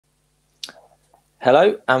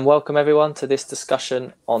Hello and welcome everyone to this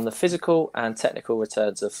discussion on the physical and technical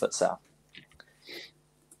returns of futsal.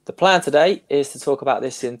 The plan today is to talk about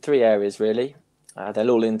this in three areas really.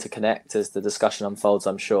 They'll all interconnect as the discussion unfolds,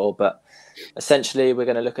 I'm sure, but essentially we're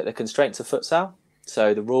going to look at the constraints of futsal,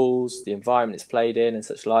 so the rules, the environment it's played in and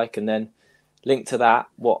such like, and then link to that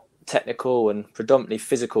what technical and predominantly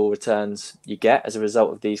physical returns you get as a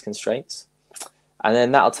result of these constraints. And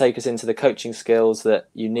then that'll take us into the coaching skills that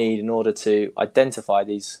you need in order to identify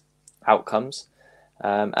these outcomes,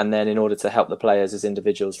 and then in order to help the players as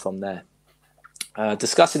individuals from there.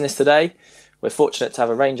 Discussing this today, we're fortunate to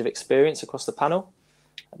have a range of experience across the panel.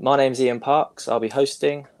 My name's Ian Parks. I'll be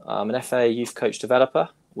hosting. I'm an FA Youth Coach Developer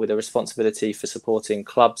with a responsibility for supporting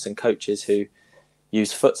clubs and coaches who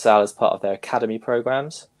use futsal as part of their academy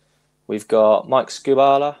programs. We've got Mike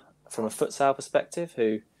Skubala from a futsal perspective,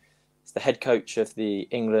 who is the head coach of the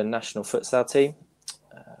England national futsal team.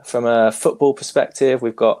 From a football perspective,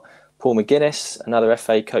 we've got Paul McGuinness, another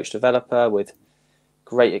FA coach developer with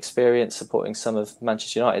great experience supporting some of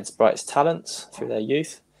Manchester United's brightest talents through their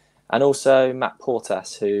youth. And also Matt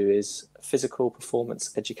Portas, who is physical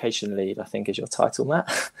performance education lead, I think is your title,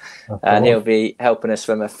 Matt. And he'll be helping us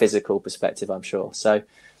from a physical perspective, I'm sure. So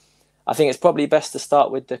I think it's probably best to start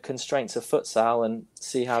with the constraints of futsal and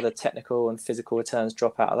see how the technical and physical returns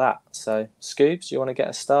drop out of that. So, Scoobs, do you want to get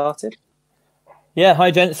us started? Yeah, hi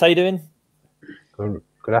gents, how you doing?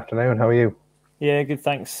 Good afternoon, how are you? Yeah, good,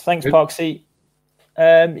 thanks. Thanks, Parksy.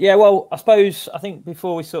 Yeah, well, I think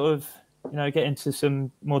before we sort of, get into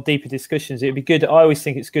some more deeper discussions, it'd be good. I always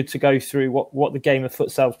think it's good to go through what the game of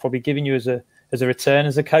futsal is probably giving you as a return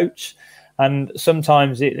as a coach. And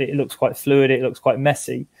sometimes it looks quite fluid, it looks quite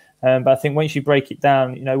messy. But I think once you break it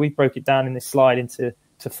down, we broke it down in this slide into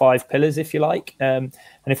 5 pillars, if you like. And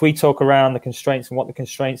if we talk around the constraints and what the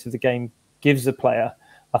constraints of the game gives the player,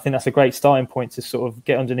 I think that's a great starting point to sort of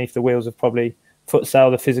get underneath the wheels of probably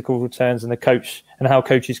futsal, the physical returns, and the coach and how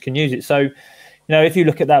coaches can use it. So, if you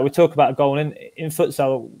look at that, we talk about a goal. And in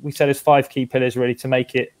futsal, we say there's 5 key pillars really to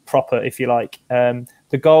make it proper, if you like.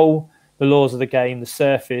 The goal, the laws of the game, the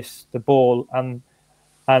surface, the ball, and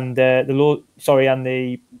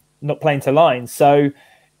the not playing to lines. So,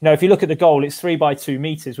 if you look at the goal, it's 3 by 2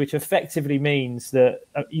 meters, which effectively means that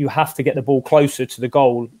you have to get the ball closer to the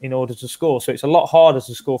goal in order to score. So it's a lot harder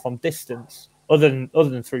to score from distance, other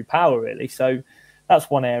than through power, really. So that's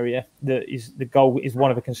one area that is the goal is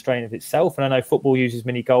one of the constraints of itself. And I know football uses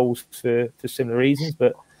many goals for similar reasons,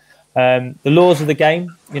 but the laws of the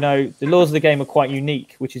game, the laws of the game are quite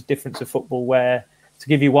unique, which is different to football, where, to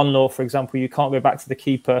give you one law, for example, you can't go back to the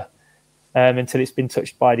keeper until it's been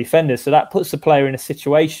touched by a defender. So that puts the player in a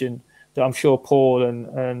situation that I'm sure Paul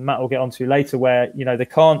and Matt will get onto later, where they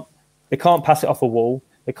can't pass it off a wall,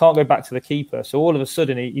 they can't go back to the keeper. So all of a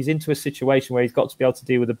sudden he's into a situation where he's got to be able to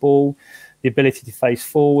deal with the ball, the ability to face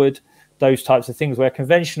forward, those types of things, where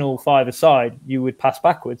conventional 5-a-side you would pass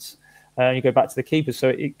backwards and you go back to the keeper. So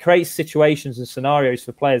it creates situations and scenarios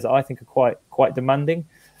for players that I think are quite demanding.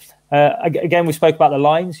 Again, we spoke about the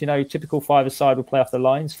lines. Typical 5-a-side will play off the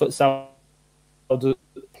lines. Futsal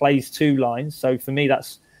plays 2 lines, so for me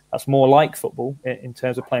that's more like football in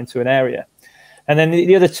terms of playing to an area. And then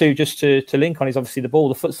the other 2, just to link on, is obviously the ball.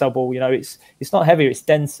 The futsal ball, it's not heavier, it's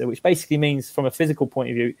denser, which basically means from a physical point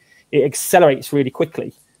of view it accelerates really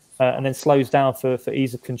quickly and then slows down for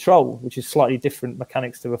ease of control, which is slightly different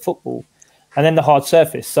mechanics to a football. And then the hard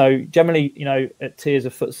surface. So generally, at tiers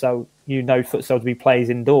of futsal, futsal to be played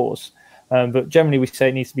indoors, but generally we say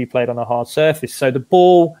it needs to be played on a hard surface. So the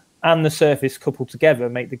ball and the surface coupled together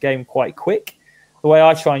make the game quite quick. The way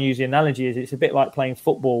I try and use the analogy is it's a bit like playing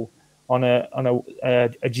football on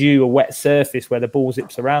a wet surface where the ball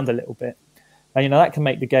zips around a little bit, and that can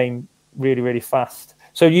make the game really, really fast.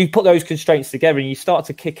 So you put those constraints together and you start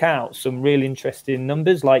to kick out some really interesting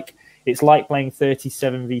numbers. Like it's like playing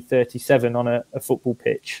 37v37 on a football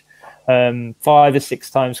pitch, 5 or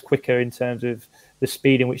 6 times quicker in terms of the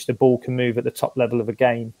speed in which the ball can move at the top level of a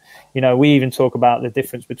game. We even talk about the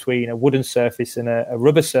difference between a wooden surface and a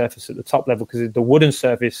rubber surface at the top level, because the wooden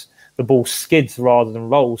surface, the ball skids rather than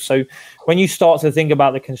rolls. So when you start to think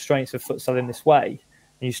about the constraints of futsal in this way,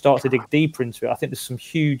 and you start to dig deeper into it, I think there's some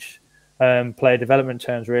huge player development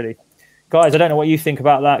terms, really. Guys, I don't know what you think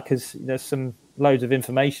about that, because there's some loads of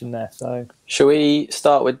information there. So shall we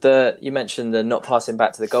start with you mentioned the not passing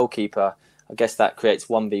back to the goalkeeper. I guess that creates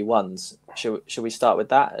 1v1s. Should we start with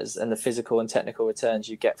that and the physical and technical returns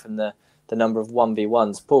you get from the number of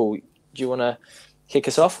 1v1s? Paul, do you want to kick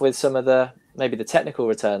us off with some of maybe the technical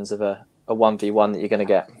returns of a 1v1 that you're going to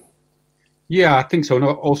get? Yeah, I think so. And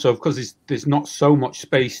also, because there's not so much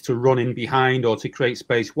space to run in behind or to create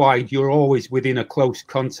space wide, you're always within a close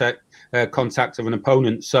contact of an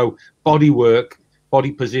opponent. So body work,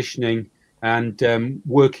 body positioning, and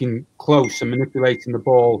working close and manipulating the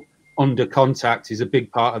ball under contact is a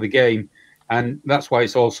big part of the game. And that's why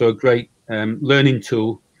it's also a great learning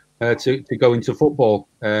tool to go into football.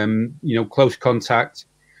 Close contact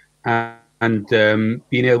and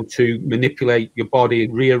being able to manipulate your body,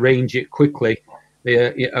 rearrange it quickly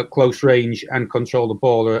at close range and control the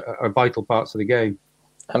ball are vital parts of the game.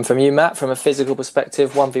 And from you, Matt, from a physical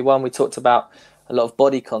perspective, 1v1, we talked about a lot of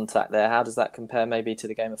body contact there. How does that compare maybe to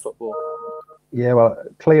the game of football? Yeah, well,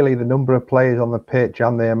 clearly the number of players on the pitch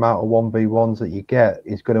and the amount of 1v1s that you get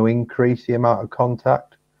is going to increase the amount of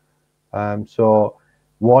contact. So,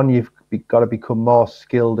 one, you've got to become more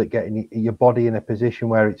skilled at getting your body in a position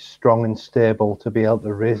where it's strong and stable to be able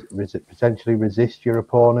to potentially resist your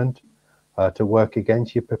opponent, to work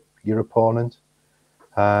against your opponent.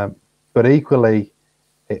 But equally,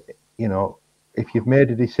 if you've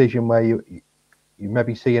made a decision where you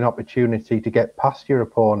maybe see an opportunity to get past your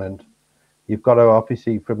opponent, you've got to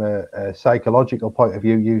obviously, from a psychological point of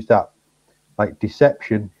view, use that like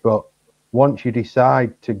deception. But once you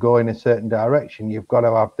decide to go in a certain direction, you've got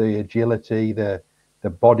to have the agility, the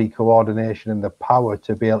body coordination and the power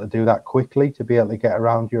to be able to do that quickly, to be able to get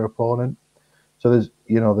around your opponent. So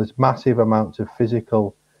there's massive amounts of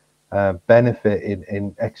physical benefit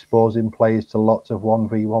in exposing players to lots of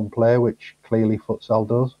 1v1 play, which clearly futsal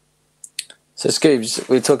does. So Scoobs,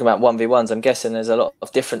 we're talking about 1v1s. I'm guessing there's a lot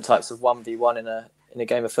of different types of 1v1 in a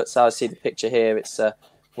game of futsal. I see the picture here. It's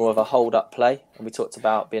more of a hold-up play, and we talked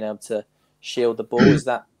about being able to shield the ball. Is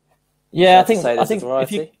that? Yeah, I think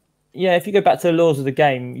if you go back to the laws of the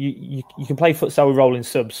game, you can play futsal with rolling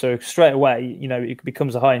subs. So straight away, it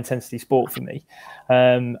becomes a high intensity sport for me,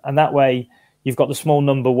 and that way you've got the small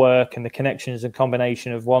number work and the connections and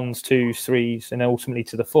combination of ones, twos, threes, and ultimately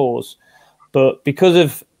to the fours. But because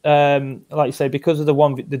of like you say, because of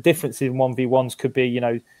the differences in 1v1s could be,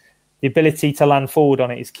 the ability to land forward on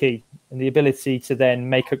it is key, and the ability to then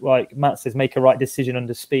like Matt says, make a right decision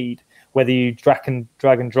under speed. Whether you drag and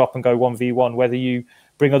drop and go 1v1, whether you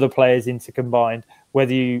bring other players into combined,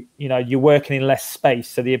 whether you're working in less space.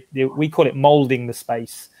 So we call it molding the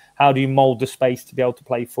space. How do you mold the space to be able to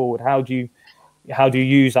play forward? How do you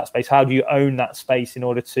use that space? How do you own that space in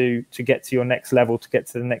order to get to your next level, to get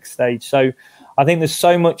to the next stage? So I think there's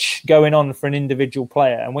so much going on for an individual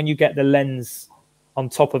player. And when you get the lens on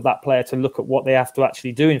top of that player to look at what they have to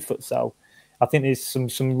actually do in futsal, I think there's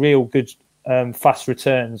some real good fast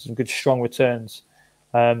returns and good strong returns.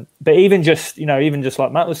 But even just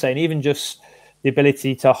like Matt was saying, even just the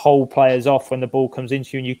ability to hold players off when the ball comes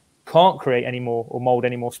into you and you can't create any more or mold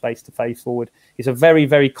any more space to face forward. It's a very,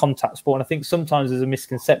 very contact sport. And I think sometimes there's a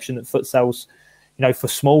misconception that futsal's, for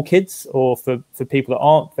small kids or for people that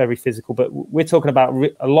aren't very physical, but we're talking about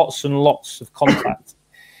lots and lots of contact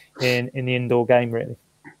in the indoor game, really.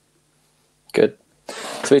 Good.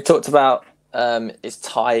 So we talked about it's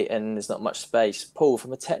tight and there's not much space. Paul,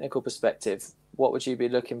 from a technical perspective, what would you be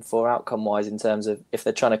looking for outcome-wise in terms of if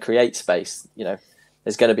they're trying to create space?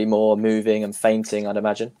 There's going to be more moving and feinting, I'd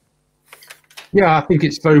imagine. Yeah, I think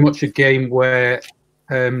it's very much a game where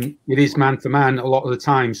it is man for man a lot of the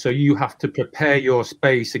time. So you have to prepare your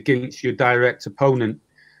space against your direct opponent.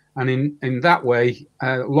 And in that way,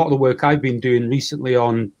 a lot of the work I've been doing recently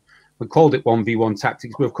we called it 1v1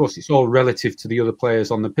 tactics, but of course it's all relative to the other players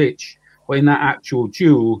on the pitch. But in that actual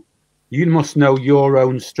duel, you must know your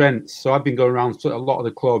own strengths. So I've been going around to a lot of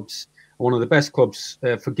the clubs. One of the best clubs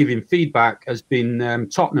for giving feedback has been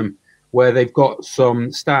Tottenham, where they've got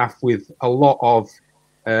some staff with a lot of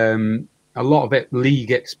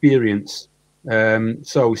league experience.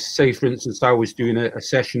 So, say for instance, I was doing a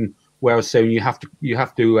session where I was saying you have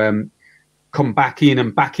to come back in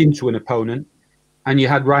and back into an opponent, and you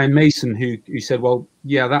had Ryan Mason who said, "Well,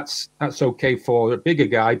 yeah, that's okay for a bigger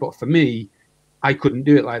guy, but for me, I couldn't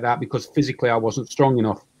do it like that because physically I wasn't strong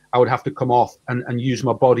enough. I would have to come off and use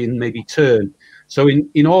my body and maybe turn." So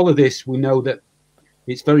in all of this, we know that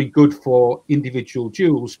it's very good for individual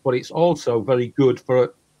duels, but it's also very good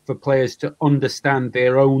for players to understand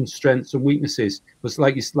their own strengths and weaknesses. Because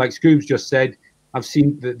like Scoobs just said, I've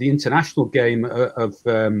seen the international game of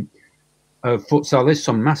futsal. There's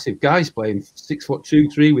some massive guys playing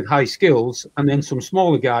 6'2", 3" with high skills, and then some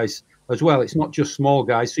smaller guys as well. It's not just small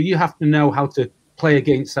guys. So you have to know how to play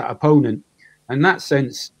against that opponent. And in that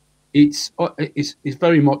sense, it's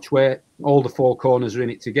very much where all the four corners are in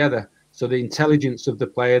it together. So the intelligence of the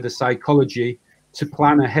player, the psychology to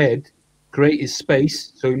plan ahead, create his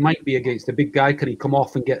space. So he might be against a big guy. Can he come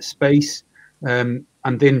off and get space? and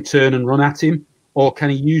then turn and run at him? Or can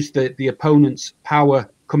he use the opponent's power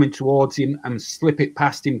coming towards him and slip it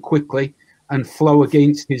past him quickly and flow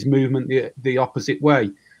against his movement the opposite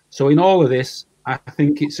way? So in all of this, I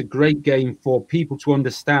think it's a great game for people to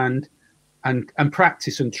understand and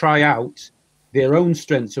practice and try out their own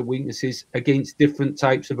strengths and weaknesses against different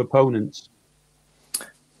types of opponents.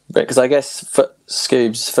 Because I guess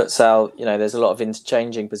futsal, there's a lot of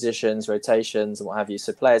interchanging positions, rotations and what have you.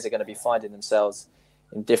 So players are going to be finding themselves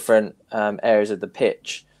in different areas of the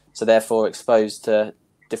pitch. So therefore exposed to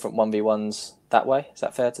different 1v1s that way. Is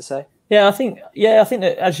that fair to say? Yeah, I think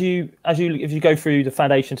that if you go through the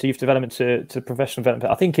foundation to youth development to professional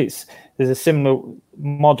development, I think there's a similar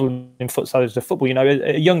model in futsal as the football. At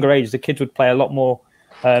a younger age, the kids would play a lot more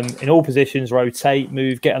in all positions, rotate,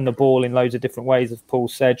 move, get on the ball in loads of different ways, as Paul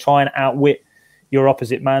said. Try and outwit your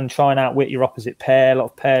opposite man, try and outwit your opposite pair. A lot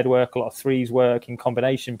of paired work, a lot of threes work in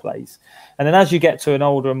combination plays. And then as you get to an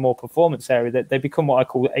older and more performance area, they become what I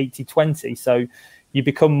call 80-20. So you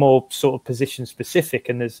become more sort of position specific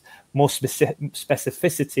and there's more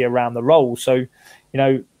specificity around the role. So,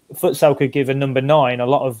 futsal could give a number 9 a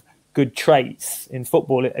lot of good traits in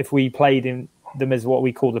football if we played in them as what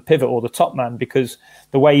we call the pivot or the top man, because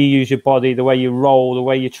the way you use your body, the way you roll, the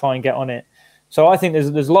way you try and get on it. So I think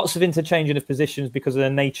there's lots of interchanging of positions because of the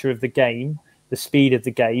nature of the game, the speed of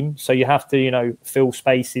the game. So you have to, fill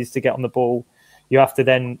spaces to get on the ball. You have to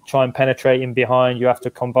then try and penetrate in behind. You have to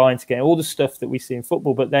combine to get all the stuff that we see in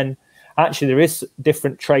football. But then actually there is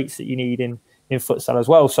different traits that you need in futsal as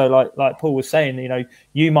well. So like Paul was saying,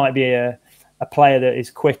 you might be a player that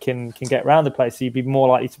is quick and can get around the place. So you'd be more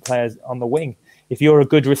likely to play on the wing. If you're a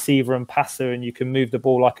good receiver and passer and you can move the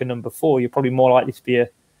ball like a number 4, you're probably more likely to be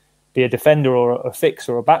a defender or a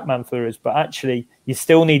fixer or a backman for us. But actually, you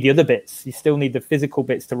still need the other bits. You still need the physical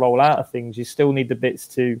bits to roll out of things. You still need the bits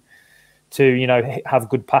to have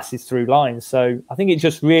good passes through lines. So I think it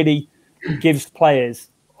just really gives players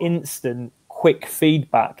instant, quick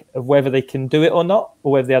feedback of whether they can do it or not,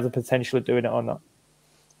 or whether they have the potential of doing it or not.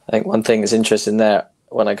 I think one thing that's interesting there,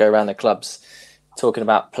 when I go around the clubs, talking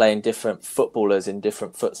about playing different footballers in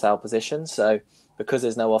different futsal positions. So because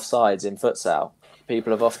there's no offsides in futsal,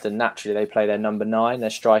 people have often naturally, they play their number 9, their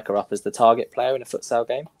striker up as the target player in a futsal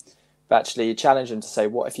game. But actually you challenge them to say,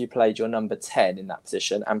 what if you played your number 10 in that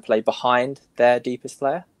position and play behind their deepest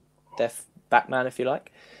player, their backman, if you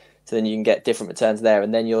like? So then you can get different returns there.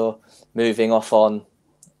 And then you're moving off on,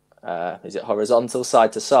 is it horizontal,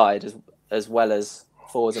 side to side, as well as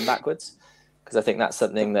forwards and backwards? Because I think that's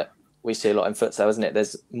something that we see a lot in futsal, isn't it?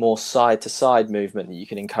 There's more side-to-side movement that you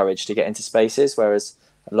can encourage to get into spaces, whereas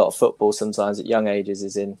a lot of football sometimes at young ages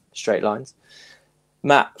is in straight lines.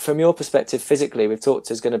 Matt, from your perspective physically, we've talked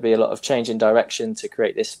there's going to be a lot of change in direction to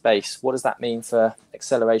create this space. What does that mean for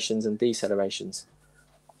accelerations and decelerations?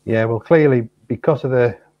 Yeah, well, clearly, because of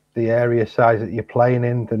the area size that you're playing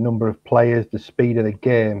in, the number of players, the speed of the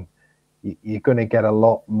game, you're going to get a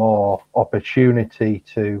lot more opportunity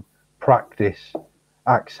to practice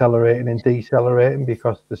accelerating and decelerating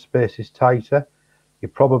because the space is tighter. You're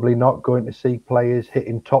probably not going to see players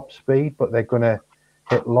hitting top speed, but they're going to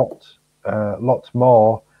hit lots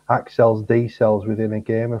more accels, decels within a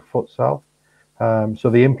game of futsal. So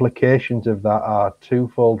the implications of that are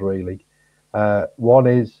twofold, really. One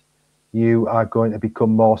is you are going to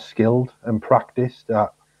become more skilled and practiced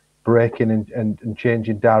at breaking and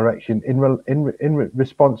changing direction in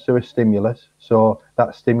response to a stimulus. So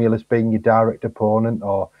that stimulus being your direct opponent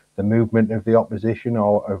or the movement of the opposition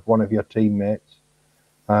or of one of your teammates.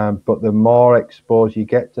 But the more exposed you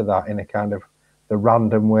get to that in a kind of the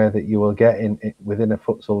random way that you will get within a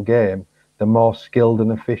futsal game, the more skilled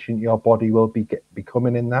and efficient your body will be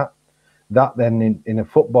becoming in that. That then, in a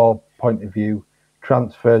football point of view,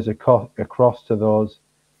 transfers across to those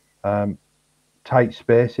tight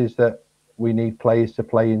spaces that we need players to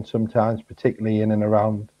play in sometimes, particularly in and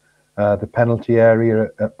around the penalty area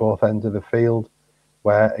at both ends of the field,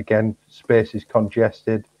 where, again, space is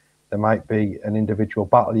congested. There might be an individual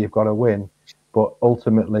battle you've got to win, but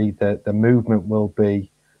ultimately the movement will be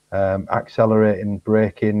accelerating,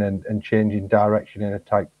 braking and changing direction in a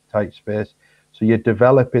tight space. So you're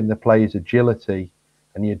developing the players' agility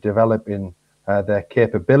and you're developing their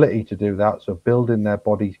capability to do that, so building their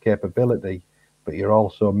body's capability, but you're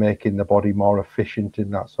also making the body more efficient in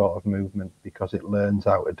that sort of movement because it learns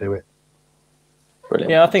how to do it. Brilliant.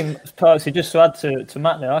 Yeah, I think, personally, just to add to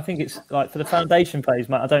Matt there, I think it's like for the foundation phase,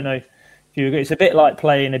 Matt, I don't know if you agree, it's a bit like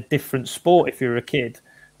playing a different sport if you're a kid,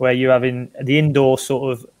 where you're having the indoor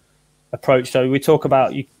sort of approach. So we talk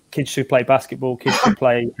about kids should play basketball, kids should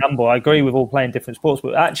play handball. I agree with all playing different sports,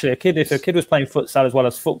 but actually if a kid was playing futsal as well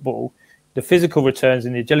as football, the physical returns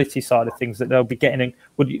and the agility side of things that they'll be getting,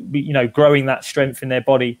 would be, you know, growing that strength in their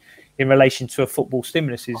body in relation to a football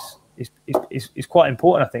stimulus is quite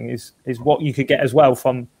important. I think is what you could get as well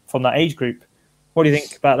from that age group. What do you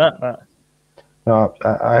think about that, Matt? No,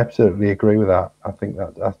 I absolutely agree with that. I think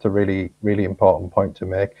that's a really, really important point to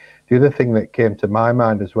make. The other thing that came to my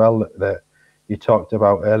mind as well that you talked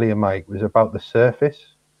about earlier, Mike, was about the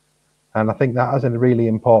surface. And I think that has a really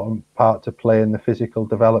important part to play in the physical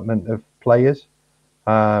development of players.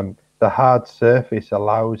 The hard surface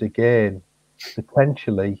allows, again,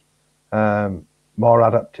 potentially more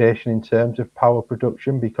adaptation in terms of power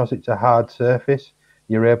production. Because it's a hard surface,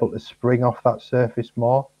 you're able to spring off that surface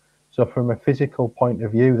more. So from a physical point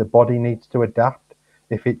of view, the body needs to adapt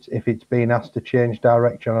if it's being asked to change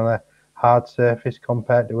direction on a hard surface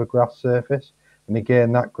compared to a grass surface. And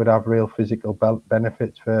again, that could have real physical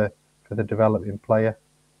benefits for the developing player.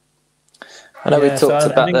 I know we talked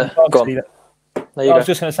about the. I was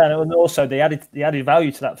just going to say, and also the added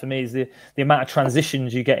value to that for me is the amount of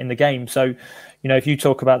transitions you get in the game. So, you know, if you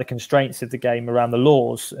talk about the constraints of the game around the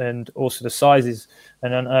laws and also the sizes,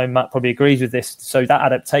 and I know Matt probably agrees with this, so that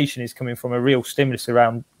adaptation is coming from a real stimulus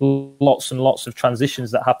around lots and lots of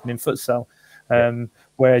transitions that happen in futsal.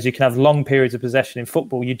 Whereas you can have long periods of possession in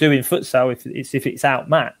football. You do in futsal if it's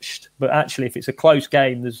outmatched, but actually if it's a close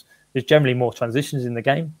game, there's generally more transitions in the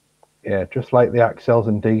game. Yeah, just like the accels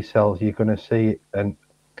and decels, you're going to see an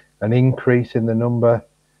increase in the number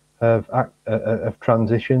of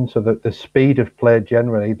transitions, so that the speed of play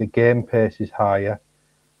generally, the game pace is higher.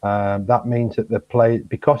 That means that the play,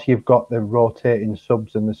 because you've got the rotating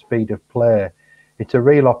subs and the speed of play, it's a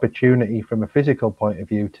real opportunity from a physical point of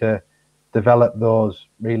view to develop those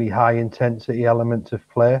really high intensity elements of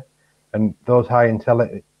play. And those high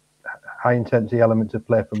intensity elements of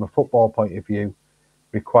play from a football point of view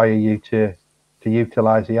require you to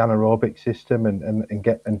utilize the anaerobic system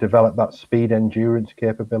and develop that speed endurance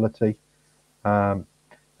capability, and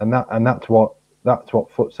that's what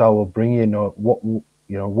futsal will bring in. Or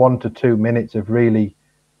 1 to 2 minutes of really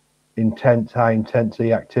intense, high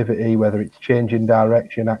intensity activity, whether it's changing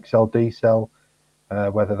direction, accel, decel,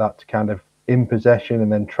 whether that's kind of in possession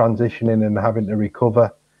and then transitioning and having to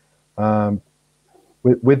recover.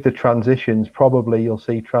 With the transitions, probably you'll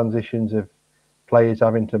see transitions of players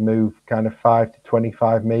having to move kind of 5 to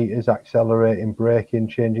 25 meters, accelerating, braking,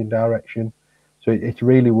 changing direction. So it's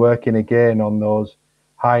really working again on those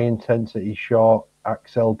high intensity short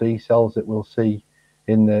accel decels that we'll see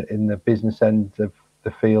in the business end of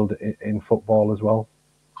the field in football as well.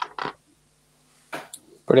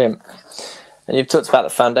 Brilliant. And you've talked about the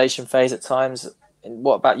foundation phase at times.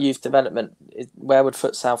 What about youth development? Where would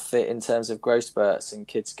futsal fit in terms of growth spurts and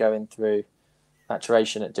kids going through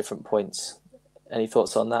maturation at different points? Any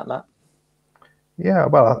thoughts on that, Matt? Yeah,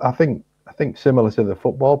 well, I think similar to the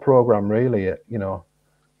football program, really. It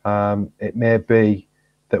may be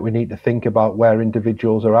that we need to think about where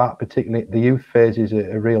individuals are at. Particularly the youth phase is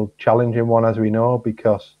a real challenging one, as we know,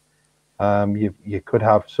 because you could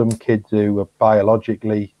have some kids who are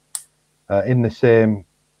biologically in the same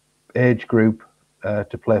age group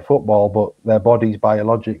to play football, but their bodies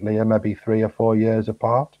biologically are maybe 3 or 4 years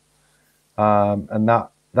apart, and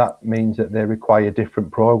that means that they require different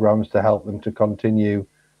programs to help them to continue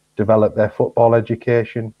develop their football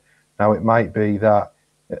education. Now, it might be that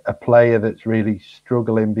a player that's really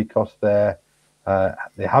struggling because they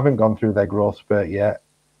haven't gone through their growth spurt yet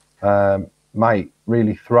might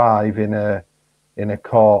really thrive in a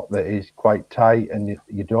court that is quite tight, and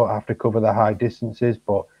you don't have to cover the high distances,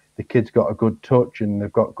 but the kid's got a good touch and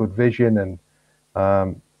they've got good vision, and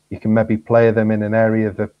you can maybe play them in an area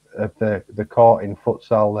of the court in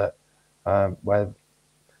futsal that where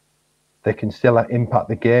they can still impact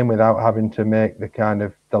the game without having to make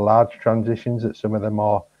the large transitions that some of the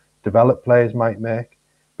more developed players might make.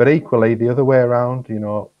 But equally, the other way around,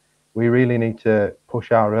 we really need to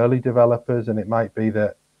push our early developers, and it might be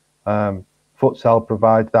that futsal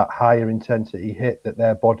provides that higher intensity hit that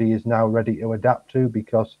their body is now ready to adapt to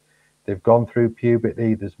because they've gone through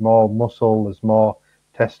puberty. There's more muscle, there's more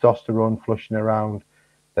testosterone flushing around.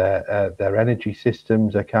 Their energy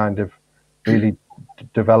systems are kind of really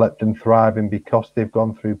developed and thriving because they've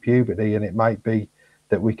gone through puberty, and it might be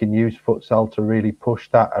that we can use futsal to really push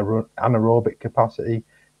that anaerobic capacity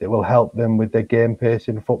that will help them with their game pace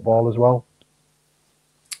in football as well.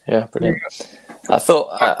 Yeah, brilliant. I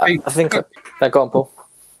think go on, Paul.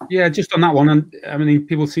 Yeah, just on that one, and I mean,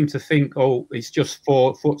 people seem to think, oh, it's just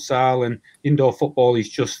for futsal and indoor football is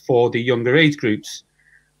just for the younger age groups,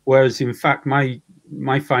 whereas in fact, my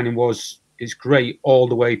finding was it's great all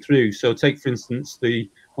the way through. So take, for instance, the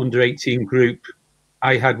under-18 group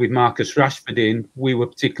I had with Marcus Rashford in, we were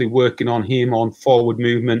particularly working on him on forward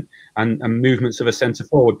movement and movements of a centre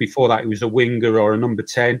forward. Before that, he was a winger or a number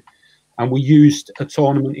 10. And we used a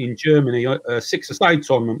tournament in Germany, a six-a-side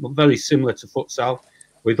tournament, very similar to futsal,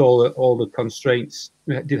 with all the constraints.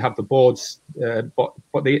 We did have the boards,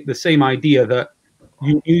 but the same idea that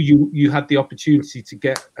you had the opportunity to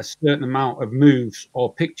get a certain amount of moves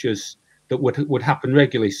or pictures that would happen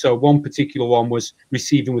regularly. So one particular one was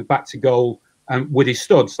receiving with back to goal and with his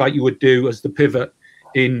studs, like you would do as the pivot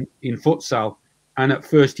in futsal. And at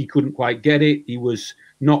first he couldn't quite get it. He was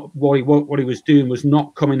not what he was doing was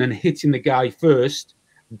not coming and hitting the guy first,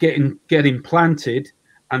 getting planted,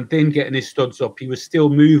 and then getting his studs up. He was still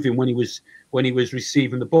moving when he was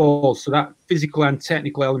receiving the ball. So that physical and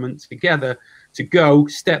technical element together, to go,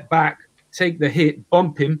 step back, take the hit,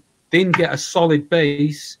 bump him, then get a solid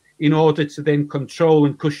base in order to then control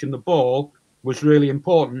and cushion the ball, was really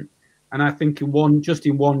important. And I think in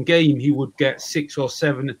one game, he would get 6 or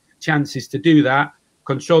 7 chances to do that,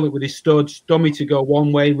 control it with his studs, dummy to go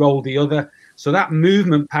one way, roll the other. So that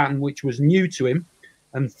movement pattern, which was new to him,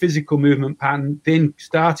 and physical movement pattern, then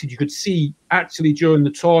started, you could see actually during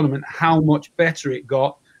the tournament how much better it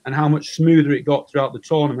got and how much smoother it got throughout the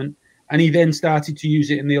tournament. And he then started to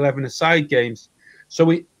use it in the 11-a-side games.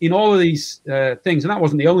 So in all of these things, and that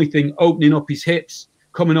wasn't the only thing, opening up his hips,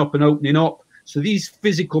 coming up and opening up. So these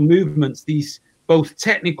physical movements, these both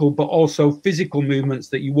technical but also physical movements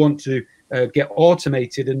that you want to get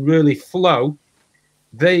automated and really flow,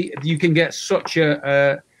 you can get such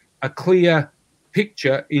a clear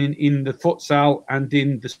picture in the futsal and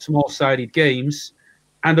in the small-sided games,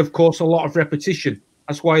 and of course a lot of repetition.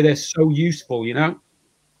 That's why they're so useful, you know.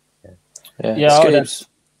 I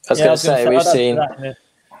was going to say, we've seen.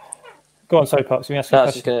 Go on, sorry, Pox. I was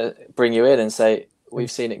just going to bring you in and say we've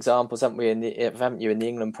seen examples, haven't we, in the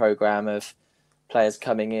England program of players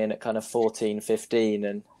coming in at kind of 14, 15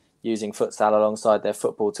 and using futsal alongside their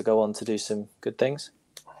football to go on to do some good things.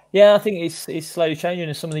 Yeah, I think it's slowly changing.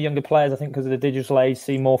 And some of the younger players, I think, because of the digital age,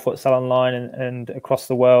 see more futsal online and across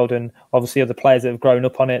the world. And obviously other players that have grown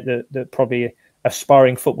up on it that probably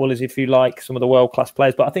aspiring footballers, if you like, some of the world-class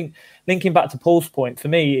players. But I think linking back to Paul's point, for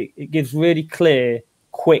me, it gives really clear,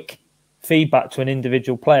 quick feedback to an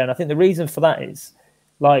individual player. And I think the reason for that is,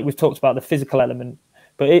 like we've talked about the physical element,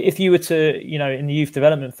 but if you were to, in the youth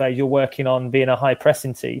development phase, you're working on being a high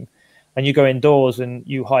pressing team and you go indoors and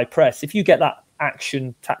you high press, if you get that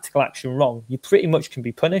tactical action wrong, you pretty much can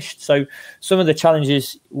be punished. So some of the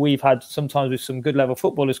challenges we've had sometimes with some good level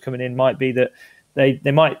footballers coming in might be that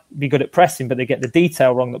they might be good at pressing, but they get the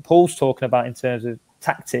detail wrong that Paul's talking about in terms of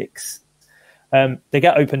tactics. They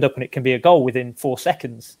get opened up and it can be a goal within 4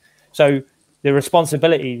 seconds. So the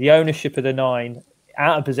responsibility, the ownership of the 9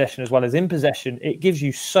 out of possession as well as in possession, it gives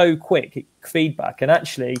you so quick feedback. And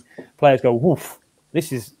actually players go, woof,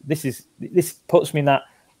 this puts me in that,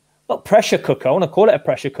 not pressure cooker. I want to call it a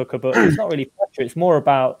pressure cooker, but it's not really pressure. It's more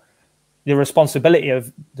about the responsibility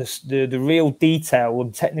of the real detail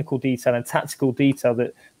and technical detail and tactical detail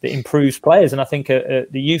that improves players. And I think at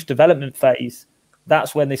the youth development phase,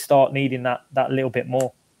 that's when they start needing that little bit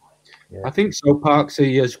more. Yeah. I think so,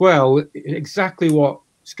 Parksy, as well. Exactly what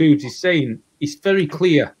Scoobs is saying. It's very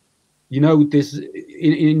clear. There's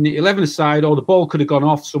in the 11-a-side, the ball could have gone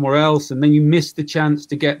off somewhere else, and then you missed the chance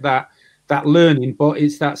to get that learning. But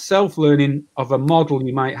it's that self-learning of a model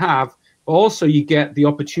you might have. But also you get the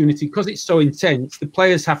opportunity, because it's so intense, the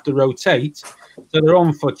players have to rotate. So they're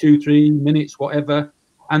on for 2-3 minutes, whatever,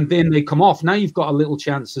 and then they come off. Now you've got a little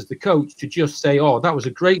chance as the coach to just say, that was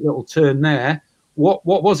a great little turn there. What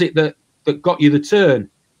was it that got you the turn?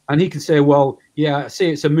 And he can say, well, yeah, I see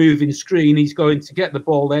it's a moving screen. He's going to get the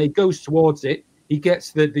ball there. He goes towards it. He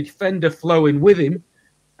gets the defender flowing with him,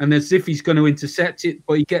 and as if he's going to intercept it,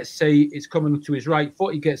 but he gets, say, it's coming to his right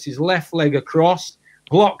foot. He gets his left leg across,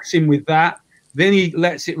 blocks him with that. Then he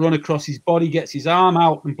lets it run across his body, gets his arm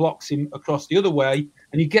out and blocks him across the other way.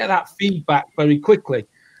 And you get that feedback very quickly.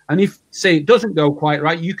 And if, say, it doesn't go quite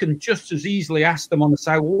right, you can just as easily ask them on the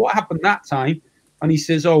side, well, what happened that time? And he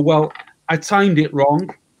says, I timed it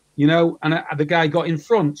wrong, and the guy got in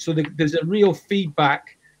front. So there's a real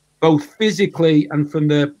feedback, both physically and from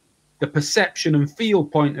the perception and feel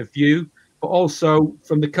point of view, but also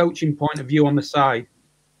from the coaching point of view on the side.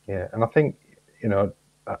 Yeah, and I think,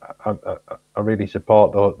 I really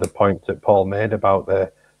support the point that Paul made about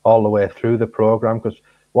all the way through the program, because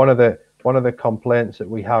one of the complaints that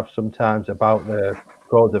we have sometimes about the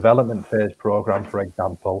pro development phase program, for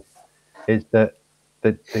example, is that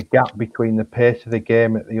the gap between the pace of the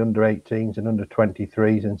game at the under 18s and under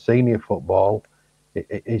 23s and senior football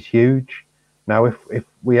is huge. Now, if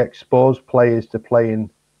we expose players to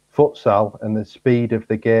playing futsal and the speed of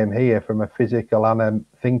the game here from a physical and a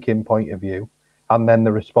thinking point of view, and then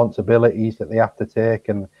the responsibilities that they have to take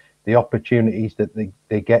and the opportunities that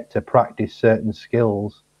they get to practice certain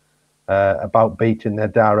skills about beating their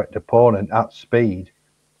direct opponent at speed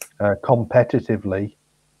competitively,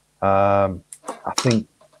 I think,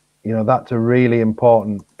 you know, that's a really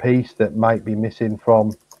important piece that might be missing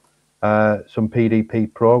from some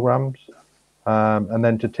PDP programs. And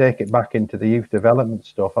then to take it back into the youth development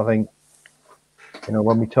stuff, I think, you know,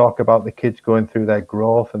 when we talk about the kids going through their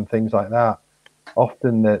growth and things like that,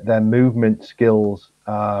 often their movement skills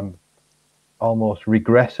almost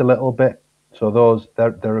regress a little bit. So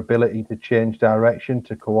their ability to change direction,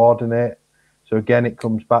 to coordinate. So again, it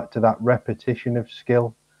comes back to that repetition of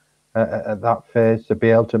skill at that phase, to be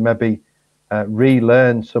able to maybe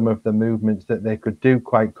relearn some of the movements that they could do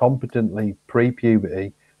quite competently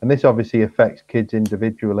pre-puberty. And this obviously affects kids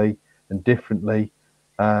individually and differently.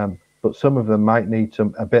 But some of them might need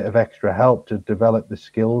a bit of extra help to develop the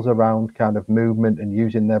skills around kind of movement and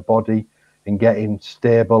using their body and getting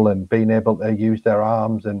stable and being able to use their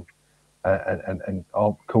arms and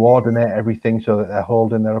coordinate everything so that they're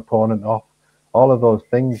holding their opponent off. All of those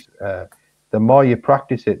things, the more you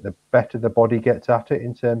practice it, the better the body gets at it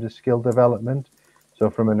in terms of skill development. So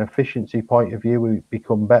from an efficiency point of view, we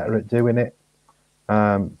become better at doing it.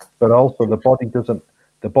 But also the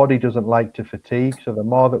body doesn't like to fatigue. So the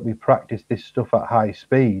more that we practice this stuff at high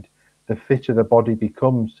speed, the fitter the body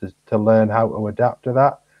becomes to learn how to adapt to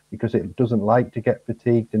that, because it doesn't like to get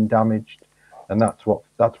fatigued and damaged. And that's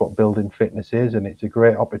what building fitness is. And it's a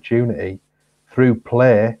great opportunity through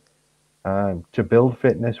play to build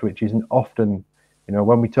fitness, which isn't often, you know,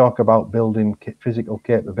 when we talk about building physical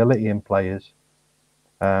capability in players,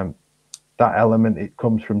 that element, it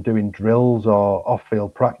comes from doing drills or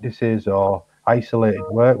off-field practices or isolated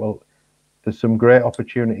work. Well, there's some great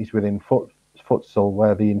opportunities within futsal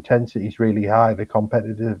where the intensity is really high, the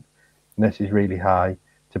competitiveness is really high,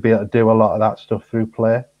 to be able to do a lot of that stuff through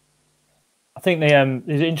play. I think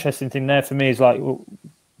the interesting thing there for me is like,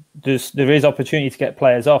 there is opportunity to get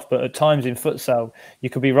players off, but at times in futsal, you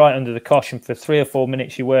could be right under the cosh, and for 3 or 4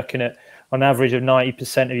 minutes, you're working at on average of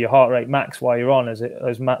 90% of your heart rate max while you're on,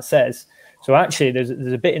 as Matt says. So actually, there's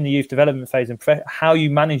a bit in the youth development phase and how you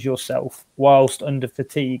manage yourself whilst under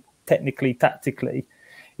fatigue, technically, tactically,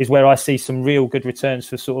 is where I see some real good returns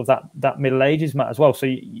for sort of that middle ages, Matt, as well. So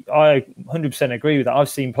I 100% agree with that. I've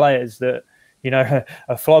seen players that, you know,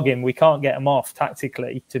 are flogging. We can't get them off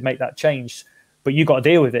tactically to make that change, but you got to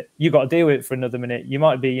deal with it. You got to deal with it for another minute. You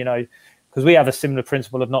might be, you know, because we have a similar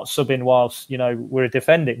principle of not subbing whilst, you know, we're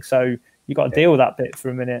defending. So you got to deal with that bit for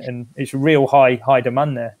a minute, and it's real high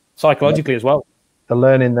demand there psychologically as well. The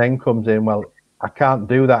learning then comes in. Well, I can't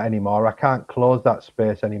do that anymore. I can't close that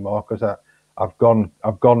space anymore because I've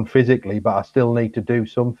gone physically, but I still need to do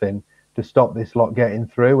something to stop this lot getting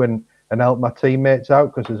through and help my teammates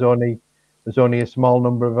out, because there's only a small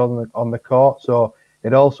number of on the court. So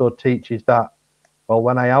it also teaches that, well,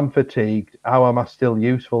 when I am fatigued, how am I still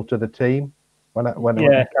useful to the team when I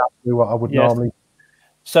can't do what I would normally.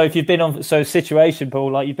 So if you've been on, situation,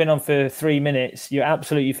 Paul, like you've been on for 3 minutes, you're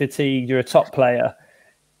absolutely fatigued, you're a top player,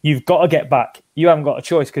 you've got to get back. You haven't got a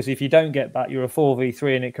choice, because if you don't get back, you're a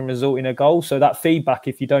 4v3 and it can result in a goal. So that feedback,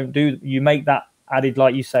 if you don't you make that added,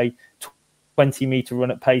 like you say, 20-meter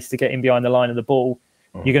run at pace to get in behind the line of the ball,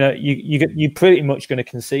 you're pretty much going to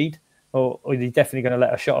concede, or you're definitely going to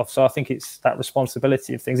let a shot off. So I think it's that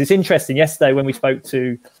responsibility of things. It's interesting. Yesterday when we spoke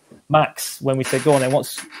to Max, when we said, go on then,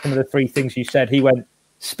 what's some of the 3 things you said? He went,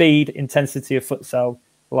 speed, intensity of futsal,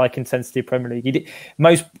 like intensity of Premier League.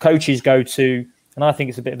 Most coaches go to, and I think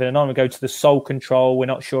it's a bit of an anomaly, go to the soul control. We're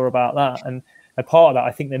not sure about that. And a part of that,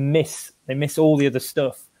 I think they miss all the other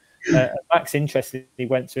stuff. Max, interestingly, he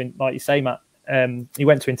went to, like you say, Matt, he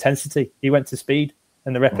went to intensity. He went to speed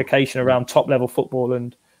and the replication around top level football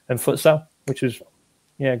and futsal, which was,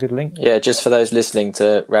 a good link. Yeah, just for those listening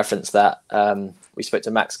to reference that, we spoke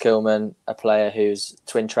to Max Kilman, a player who's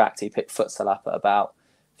twin tracked. He picked futsal up at about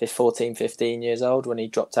 14, 15 years old when he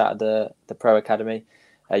dropped out of the pro academy.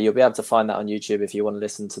 You'll be able to find that on YouTube if you want to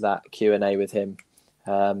listen to that Q&A with him.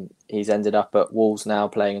 He's ended up at Wolves now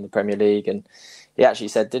playing in the Premier League. And he actually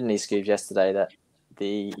said, didn't he, Scoobs, yesterday, that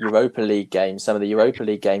the Europa League games, some of the Europa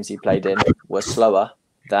League games he played in were slower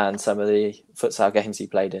than some of the futsal games he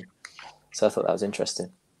played in. So I thought that was interesting.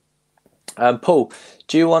 Paul,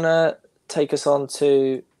 do you want to take us on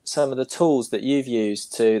to some of the tools that you've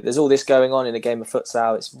used there's all this going on in a game of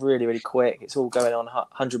futsal. It's really, really quick. It's all going on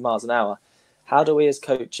 100 miles an hour. How do we as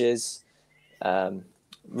coaches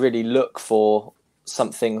really look for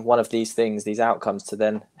one of these things, these outcomes, to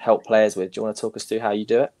then help players with. Do you want to talk us through how you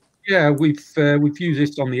do it? Yeah, we've used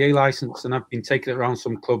this on the A license, and I've been taking it around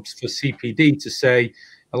some clubs for CPD to say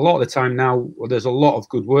a lot of the time now, there's a lot of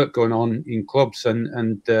good work going on in clubs and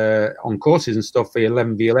on courses and stuff for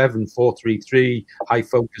 11v11, 4-3-3, high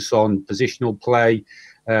focus on positional play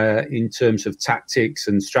in terms of tactics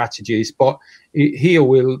and strategies. But here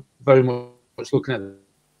we're very much looking at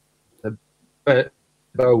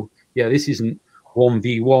this isn't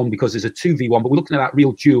 1v1 because there's a 2v1, but we're looking at that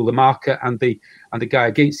real duel, the marker and the guy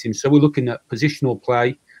against him. So we're looking at positional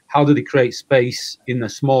play. How do they create space in a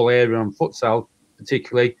small area on futsal,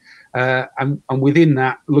 particularly? And within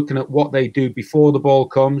that, looking at what they do before the ball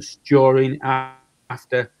comes, during,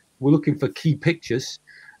 after. We're looking for key pictures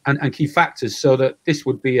and key factors so that this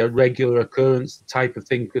would be a regular occurrence, the type of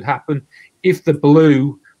thing could happen. If the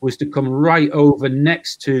blue was to come right over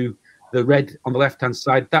next to the red on the left-hand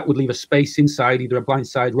side, that would leave a space inside, either a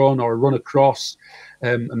blindside run or a run across,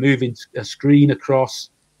 a moving a screen across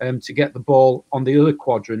to get the ball on the other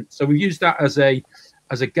quadrant. So we've used that as a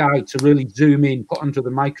guide to really zoom in, put under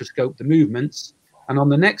the microscope the movements. And on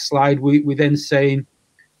the next slide, we then saying,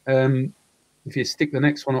 if you stick the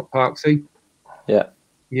next one up, Parksy. Yeah.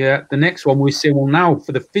 Yeah, the next one, we say, well, now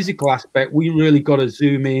for the physical aspect, we really got to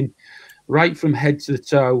zoom in right from head to the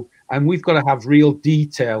toe, and we've got to have real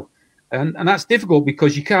detail. And that's difficult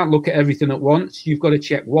because you can't look at everything at once. You've got to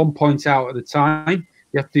check one point out at a time.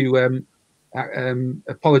 You have to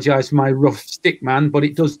apologise for my rough stick, man, but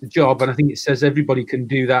it does the job. And I think it says everybody can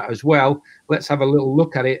do that as well. Let's have a little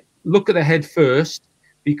look at it. Look at the head first,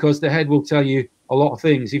 because the head will tell you a lot of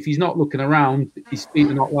things. If he's not looking around, his feet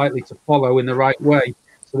are not likely to follow in the right way.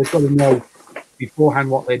 So they've got to know beforehand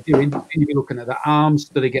what they're doing. You'll be looking at the arms.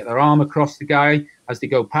 Do they get their arm across the guy as they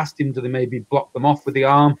go past him? Do they maybe block them off with the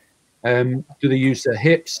arm? Do they use their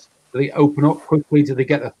hips? Do they open up quickly? Do they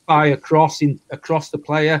get the thigh across the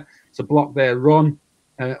player to block their run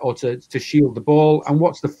or to shield the ball? And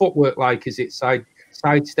what's the footwork like? Is it side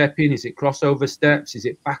stepping? Is it crossover steps? Is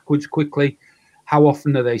it backwards quickly? How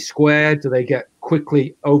often are they squared? Do they get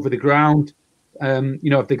quickly over the ground?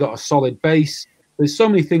 If they got a solid base? There's so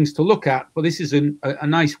many things to look at, but this is a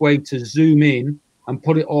nice way to zoom in and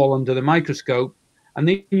put it all under the microscope. And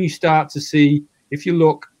then you start to see, if you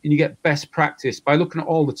look and you get best practice by looking at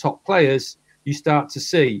all the top players, you start to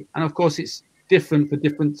see. And of course, it's different for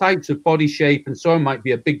different types of body shape. And so it might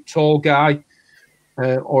be a big, tall guy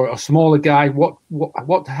or a smaller guy.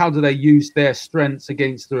 How do they use their strengths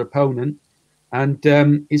against their opponent? And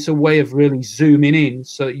it's a way of really zooming in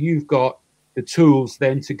so that you've got the tools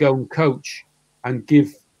then to go and coach and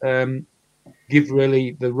give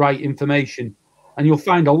really the right information. And you'll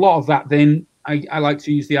find a lot of that then. I like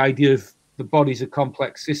to use the idea of the body's a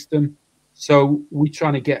complex system. So we're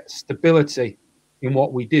trying to get stability in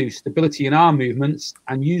what we do, stability in our movements,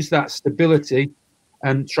 and use that stability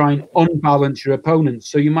and try and unbalance your opponent.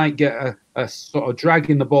 So you might get a sort of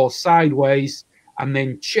dragging the ball sideways and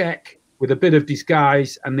then check with a bit of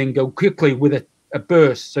disguise and then go quickly with a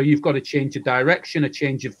burst. So you've got to change of direction, a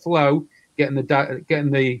change of flow, getting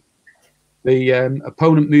the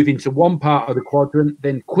opponent moving to one part of the quadrant,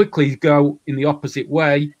 then quickly go in the opposite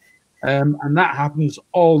way. And that happens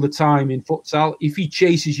all the time in futsal. If he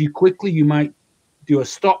chases you quickly, you might do a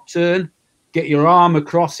stop turn, get your arm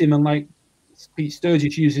across him, and like Pete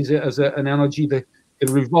Sturgis uses it as an analogy, the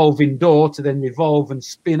revolving door, to then revolve and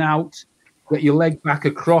spin out, get your leg back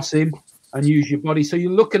across him and use your body. So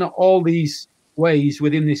you're looking at all these ways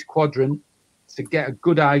within this quadrant to get a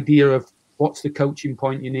good idea of what's the coaching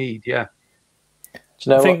point you need. Yeah. Do you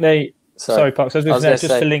know I think sorry, Parks, I was going to say,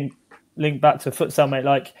 just to link back to futsal, mate,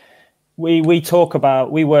 like we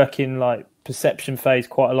work in like perception phase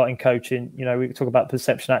quite a lot in coaching. We talk about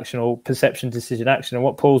perception action or perception decision action. And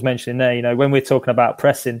what Paul's mentioning there, when we're talking about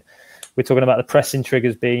pressing, we're talking about the pressing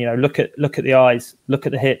triggers being, look at the eyes, look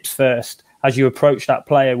at the hips first. As you approach that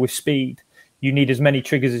player with speed, you need as many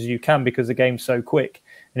triggers as you can because the game's so quick.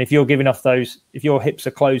 And if you're giving off those, if your hips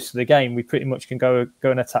are close to the game, we pretty much can go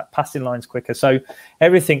and attack passing lines quicker. So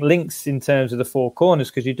everything links in terms of the four corners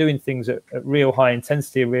because you're doing things at real high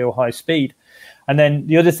intensity, real high speed. And then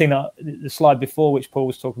the other thing, that the slide before, which Paul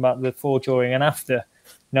was talking about, the before, during and after,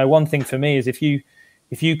 one thing for me is if you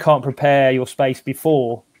can't prepare your space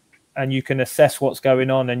before and you can assess what's going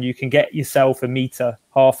on and you can get yourself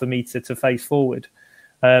half a meter to face forward,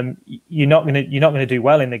 you're not going to do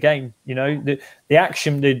well in the game. The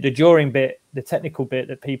action, the during bit, the technical bit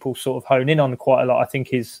that people sort of hone in on quite a lot, I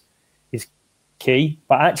think is key.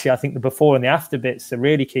 But actually, I think the before and the after bits are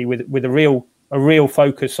really key with a real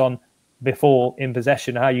focus on before in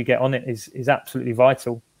possession. How you get on it is absolutely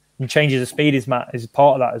vital. and changes of speed is part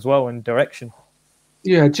of that as well, and direction.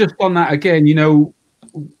 Yeah, just on that again,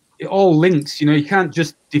 it all links. You can't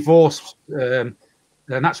just divorce, and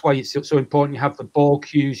that's why it's so important. You have the ball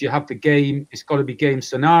cues, you have the game. It's got to be game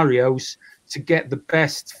scenarios to get the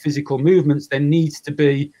best physical movements. There needs to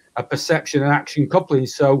be a perception and action coupling.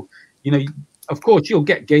 So, of course, you'll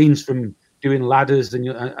get gains from doing ladders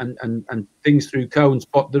and things through cones,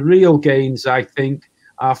 but the real gains, I think,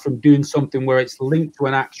 are from doing something where it's linked to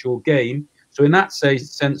an actual game. So in that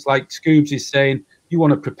sense, like Scoobs is saying, you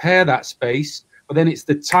want to prepare that space, but then it's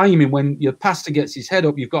the timing when your passer gets his head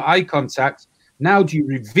up, you've got eye contact. Now do you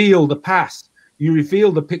reveal the pass? You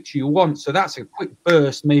reveal the picture you want. So that's a quick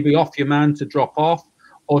burst, maybe off your man to drop off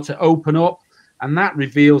or to open up. And that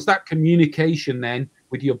reveals that communication then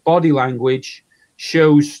with your body language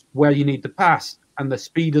shows where you need the pass, and the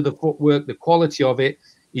speed of the footwork, the quality of it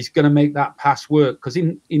is going to make that pass work. Because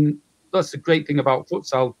that's the great thing about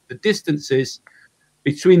futsal. The distances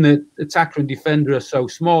between the attacker and defender are so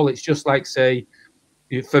small. It's just like, say,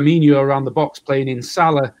 Firmino around the box playing in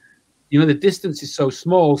Salah. The distance is so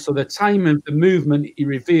small, so the time of the movement he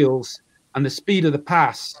reveals and the speed of the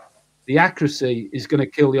pass, the accuracy is going to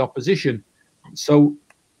kill the opposition. So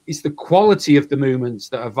it's the quality of the movements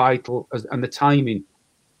that are vital, and the timing.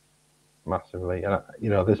 Massively. And,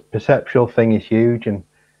 this perceptual thing is huge. And,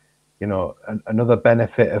 another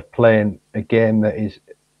benefit of playing a game that is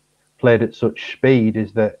played at such speed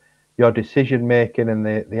is that your decision making and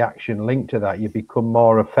the action linked to that, you become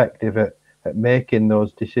more effective at making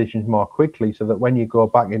those decisions more quickly, so that when you go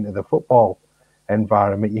back into the football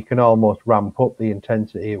environment, you can almost ramp up the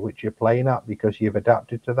intensity at which you're playing at because you've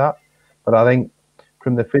adapted to that. But I think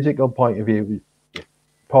from the physical point of view,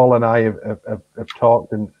 Paul and I have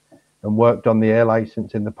talked and worked on the A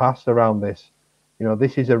license in the past around this.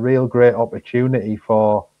 This is a real great opportunity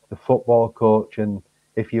for the football coach. And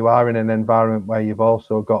if you are in an environment where you've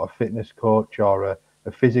also got a fitness coach or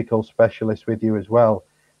a physical specialist with you as well,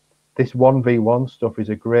 this 1v1 stuff is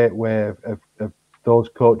a great way of those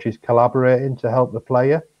coaches collaborating to help the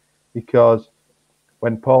player. Because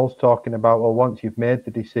when Paul's talking about, well, once you've made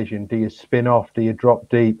the decision, do you spin off? Do you drop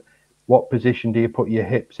deep? What position do you put your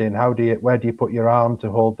hips in? Where do you put your arm to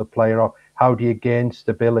hold the player off? How do you gain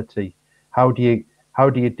stability? How do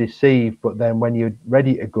you deceive? But then when you're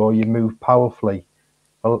ready to go, you move powerfully.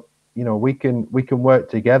 Well, we can work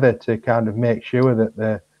together to kind of make sure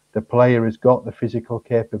that the player has got the physical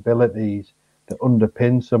capabilities to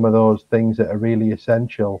underpin some of those things that are really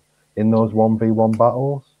essential in those 1v1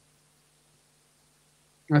 battles.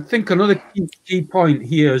 I think another key point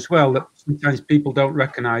here as well that sometimes people don't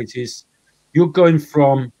recognise is you're going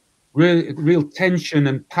from real tension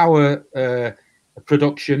and power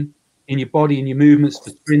production in your body and your movements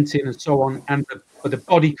to sprinting and so on, and the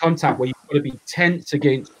body contact where you've got to be tense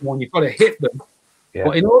against someone, you've got to hit them. Yeah.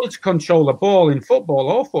 But in order to control the ball in football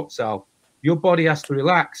or futsal, your body has to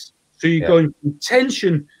relax. So you're going from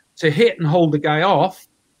tension to hit and hold the guy off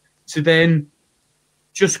to then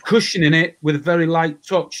just cushioning it with a very light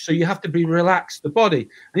touch. So you have to be relaxed, the body.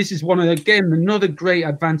 And this is another great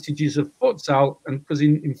advantages of futsal. And because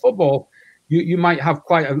in football, you might have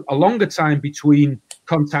quite a longer time between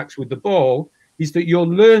contacts with the ball, is that you're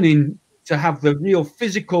learning to have the real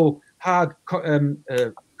physical hard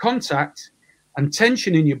contact and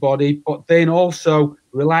tension in your body, but then also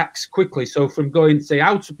relax quickly. So from going, say,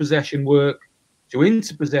 out of possession work to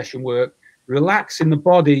into possession work, relaxing the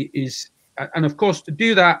body is, and of course, to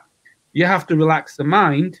do that, you have to relax the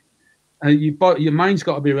mind. Your mind's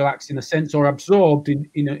got to be relaxed in a sense, or absorbed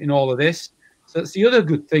in all of this. So that's the other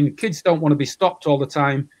good thing. Kids don't want to be stopped all the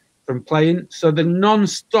time from playing. So the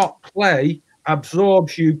non-stop play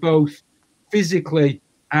absorbs you both physically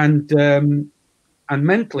and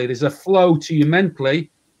mentally. There's a flow to you mentally,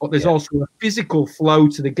 but there's also a physical flow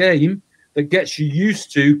to the game that gets you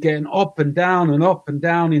used to getting up and down in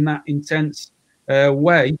that intense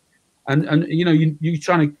way. And you're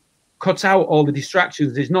trying to cut out all the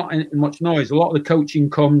distractions. There's not much noise. A lot of the coaching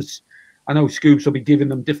comes, I know Scoops will be giving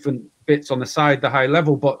them different bits on the side, the high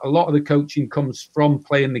level, but a lot of the coaching comes from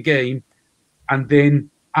playing the game and then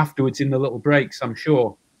afterwards in the little breaks, I'm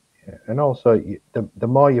sure. Yeah. And also, the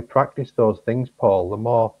more you practice those things, Paul,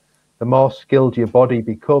 the more skilled your body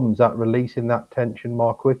becomes at releasing that tension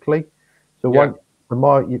more quickly. So the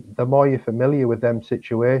more you're familiar with them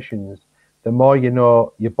situations, the more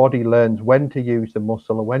your body learns when to use the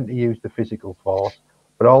muscle and when to use the physical force,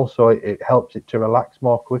 but also it helps it to relax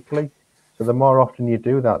more quickly. So the more often you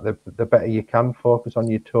do that, the better you can focus on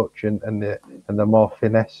your touch and the more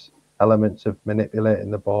finesse elements of manipulating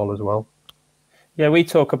the ball as well. Yeah, we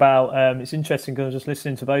talk about, it's interesting because I was just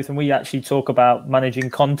listening to both, and we actually talk about managing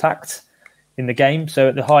contact in the game. So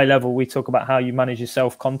at the high level, we talk about how you manage your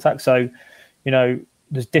self-contact. So,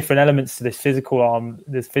 there's different elements to this physical arm,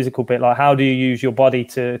 this physical bit, like how do you use your body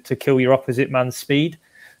to kill your opposite man's speed?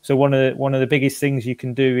 So one of the biggest things you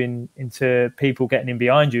can do into people getting in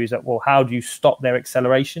behind you is that, well, how do you stop their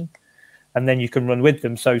acceleration? And then you can run with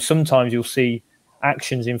them. So sometimes you'll see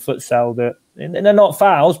actions in futsal that, and they're not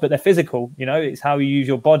fouls, but they're physical. It's how you use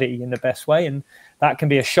your body in the best way. And that can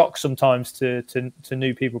be a shock sometimes to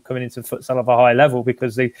new people coming into futsal of a high level,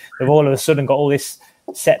 because they've all of a sudden got all this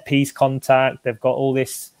set piece contact. They've got all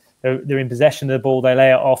this, they're in possession of the ball, they lay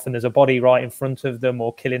it off, and there's a body right in front of them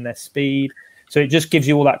or killing their speed. So it just gives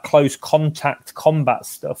you all that close contact combat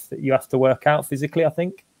stuff that you have to work out physically, I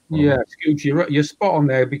think. Yeah, Scooch, you're spot on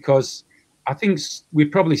there, because I think we're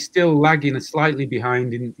probably still lagging slightly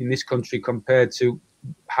behind in this country compared to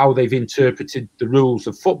how they've interpreted the rules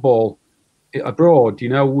of football abroad.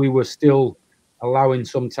 We were still allowing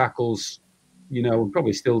some tackles, and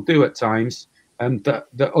probably still do at times,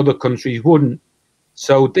 that other countries wouldn't.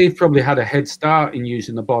 So they've probably had a head start in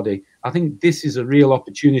using the body. I think this is a real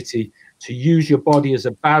opportunity to use your body as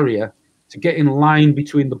a barrier, to get in line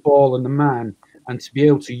between the ball and the man, and to be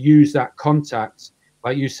able to use that contact.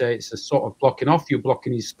 Like you say, it's a sort of blocking off. You're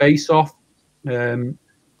blocking his space off. And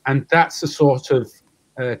that's a sort of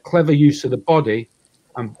clever use of the body,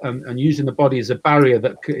 and using the body as a barrier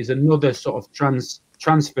that is another sort of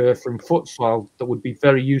transfer from futsal that would be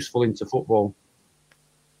very useful into football.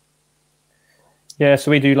 Yeah,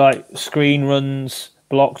 so we do like screen runs,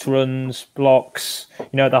 blocked runs, blocks.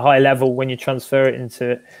 At the high level, when you transfer it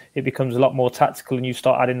into it becomes a lot more tactical, and you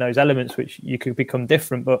start adding those elements, which you could become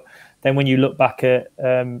different. But then when you look back at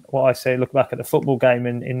look back at the football game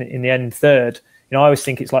in the end third, I always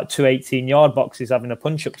think it's like two 18-yard boxes having a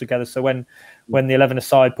punch-up together. So when the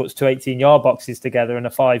 11-a-side puts two 18-yard boxes together and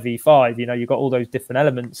a 5v5, you've got all those different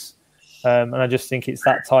elements. And I just think it's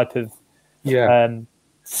that type of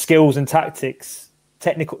skills and tactics,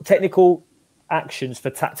 technical actions for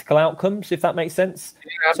tactical outcomes, if that makes sense.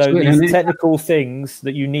 Yeah, so these technical things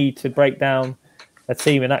that you need to break down a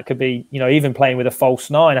team, and that could be, even playing with a false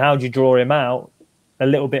nine, how do you draw him out? A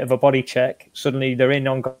little bit of a body check, suddenly they're in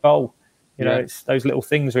on goal. It's those little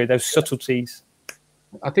things, really, those subtleties.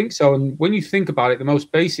 I think so. And when you think about it, the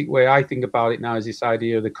most basic way I think about it now is this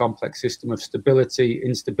idea of the complex system of stability,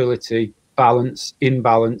 instability, balance,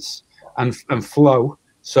 imbalance, and flow.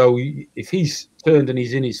 So if he's turned and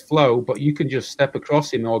he's in his flow, but you can just step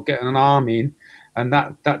across him or get an arm in, and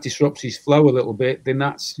that disrupts his flow a little bit, then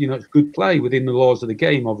that's, it's good play within the laws of the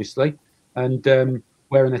game, obviously. And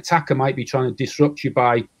where an attacker might be trying to disrupt you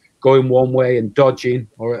by going one way and dodging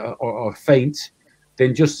or feint,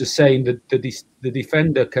 then just the same, the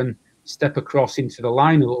defender can step across into the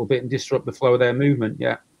line a little bit and disrupt the flow of their movement.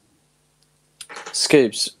 Yeah.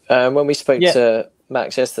 Scoobs, when we spoke to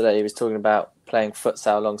Max yesterday, he was talking about playing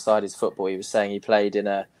futsal alongside his football. He was saying he played in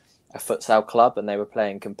a futsal club, and they were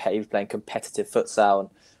playing competitive futsal, and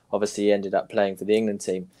obviously he ended up playing for the England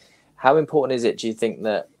team. How important is it, do you think,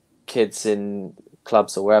 that kids in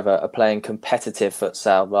clubs or wherever are playing competitive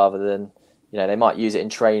futsal rather than, they might use it in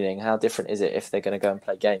training? How different is it if they're going to go and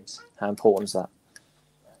play games? How important is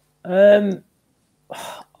that?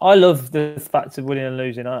 I love the fact of winning and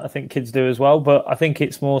losing. I think kids do as well, but I think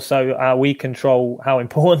it's more so how we control how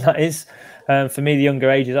important that is. For me, the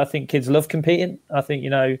younger ages, I think kids love competing. I think,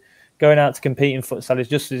 going out to compete in futsal is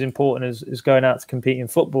just as important as going out to compete in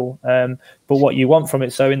football. But what you want from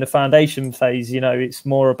it, so in the foundation phase, it's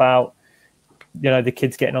more about, the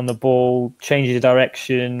kids getting on the ball, changing the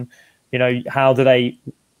direction, how do they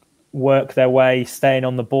work their way, staying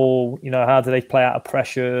on the ball, how do they play out of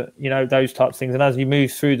pressure, those types of things. And as you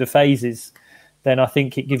move through the phases, then I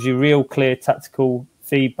think it gives you real clear tactical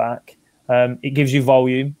feedback. It gives you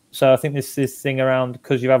volume. So I think this thing around,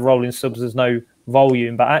 because you have rolling subs, there's no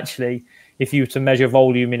volume. But actually, if you were to measure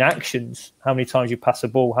volume in actions, how many times you pass a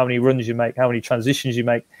ball, how many runs you make, how many transitions you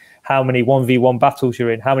make, how many 1v1 battles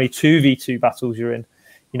you're in, how many 2v2 battles you're in,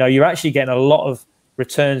 you're actually getting a lot of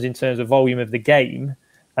returns in terms of volume of the game.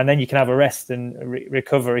 And then you can have a rest and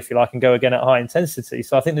recover, if you like, and go again at high intensity.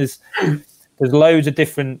 So I think there's loads of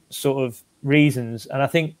different sort of reasons. And I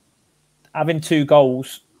think having 2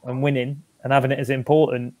 goals and winning and having it as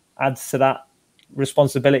important adds to that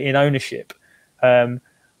responsibility and ownership.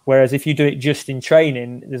 Whereas if you do it just in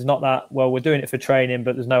training, there's not that, well, we're doing it for training,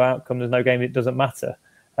 but there's no outcome, there's no game, it doesn't matter.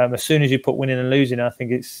 As soon as you put winning and losing, I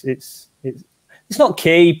think it's not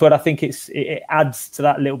key, but I think it adds to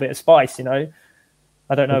that little bit of spice,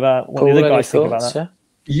 I don't know about what Paul, the other guys think about that.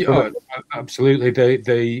 Yeah,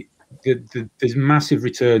 absolutely. there's massive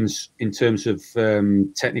returns in terms of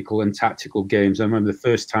technical and tactical games. I remember the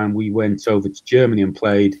first time we went over to Germany and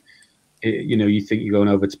played. You think you're going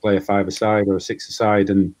over to play a 5-a-side or a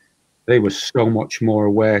 6-a-side, and they were so much more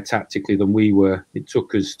aware tactically than we were. It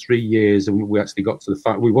took us 3 years, and we actually got to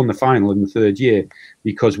the we won the final in the third year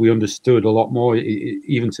because we understood a lot more,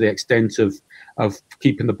 even to the extent of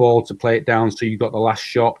keeping the ball to play it down so you got the last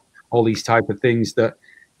shot. All these type of things that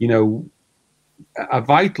are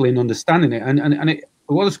vital in understanding it. And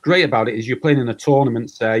what's great about it is you're playing in a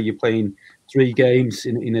tournament. Say you're playing 3 games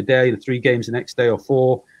in a day, the 3 games the next day or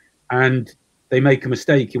 4. And they make a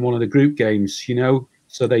mistake in one of the group games,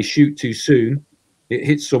 so they shoot too soon. It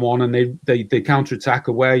hits someone and they counter-attack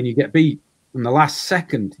away and you get beat in the last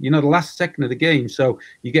second, the last second of the game. So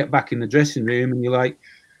you get back in the dressing room and you're like,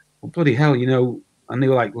 well, bloody hell, and they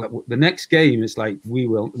were like, the next game is like,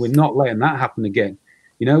 we're not letting that happen again,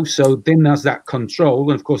 So then there's that control.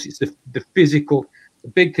 And of course, it's the physical. The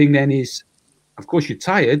big thing then is, of course, you're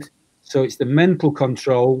tired. So it's the mental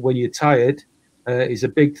control when you're tired. Is a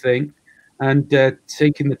big thing, and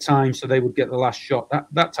taking the time so they would get the last shot.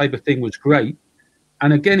 That type of thing was great.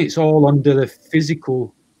 And again, it's all under the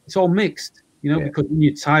physical. It's all mixed, because when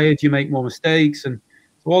you're tired, you make more mistakes, and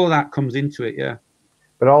so all of that comes into it. Yeah.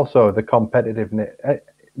 But also the competitiveness.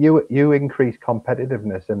 You increase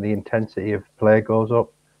competitiveness, and the intensity of play goes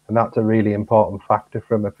up, and that's a really important factor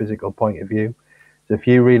from a physical point of view. So if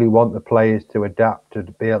you really want the players to adapt, to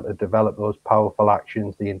be able to develop those powerful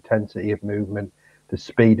actions, the intensity of movement, the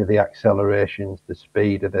speed of the accelerations, the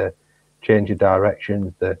speed of the change of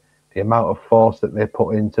directions, the amount of force that they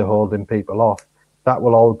put into holding people off, that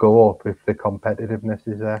will all go up if the competitiveness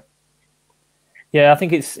is there. Yeah, I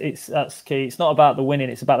think that's key. It's not about the winning;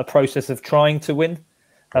 it's about the process of trying to win.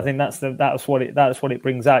 I think that's what it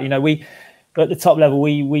brings out. We. But at the top level,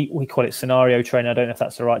 we call it scenario training. I don't know if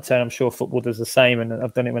that's the right term. I'm sure football does the same, and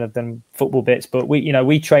I've done it when I've done football bits. But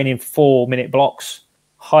we train in 4-minute blocks,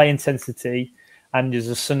 high intensity, and there's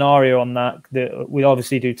a scenario on that. We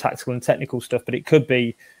obviously do tactical and technical stuff, but it could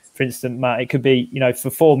be, for instance, Matt, it could be for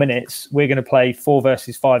 4 minutes we're going to play 4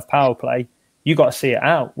 versus 5 power play. You got to see it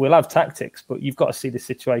out. We'll have tactics, but you've got to see the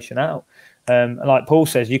situation out. And like Paul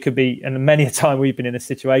says, you could be, and many a time we've been in a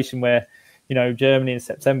situation where. Germany in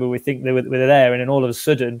September, we think we're there, and then all of a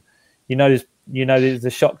sudden, there's a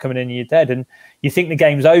shot coming in and you're dead, and you think the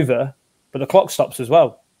game's over, but the clock stops as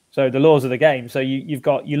well. So the laws of the game. So you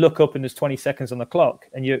look up and there's 20 seconds on the clock,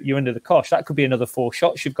 and you're under the cosh. That could be another 4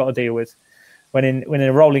 shots you've got to deal with. When in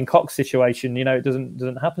a rolling cock situation, it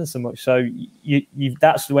doesn't happen so much. So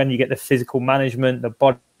that's when you get the physical management, the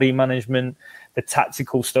body management, the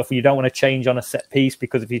tactical stuff. You don't want to change on a set piece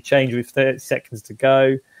because if you change with 30 seconds to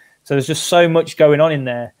go. So there's just so much going on in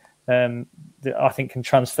there that I think can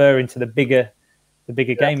transfer into the bigger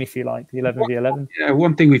game, if you like, the 11v11. Yeah,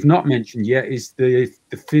 one thing we've not mentioned yet is the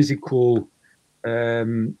physical,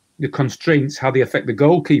 the constraints, how they affect the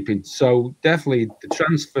goalkeeping. So definitely the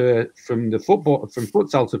transfer from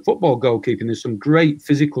futsal to football goalkeeping. There's some great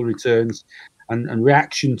physical returns and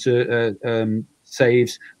reaction to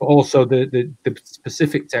saves, but also the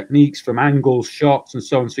specific techniques from angles, shots, and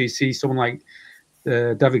so on. So you see someone like.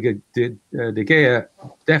 David De Gea,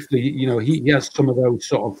 definitely, he has some of those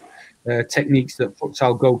sort of techniques that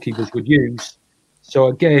futsal goalkeepers would use. So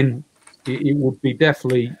again, it would be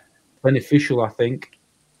definitely beneficial, I think.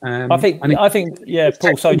 I think,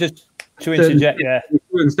 Paul. So just to interject,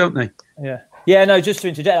 don't they? Yeah. No, just to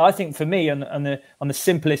interject. I think for me, on the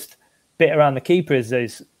simplest bit around the keeper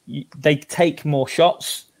is they take more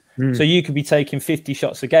shots. So you could be taking 50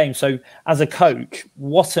 shots a game. So as a coach,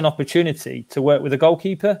 what an opportunity to work with a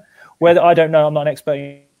goalkeeper. Whether I don't know, I'm not an expert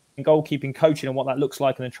in goalkeeping coaching and what that looks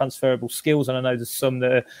like and the transferable skills. And I know there's some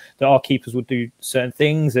that our keepers would do certain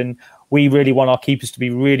things. And we really want our keepers to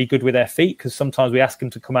be really good with their feet because sometimes we ask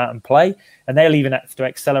them to come out and play and they'll even have to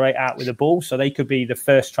accelerate out with the ball. So they could be the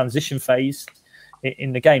first transition phase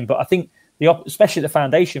in the game. But I think especially the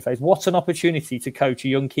foundation phase, what an opportunity to coach a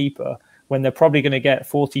young keeper when they're probably going to get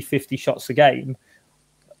 40, 50 shots a game.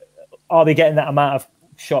 Are they getting that amount of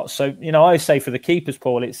shots? So, I always say for the keepers,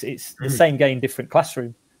 Paul, it's the same game, different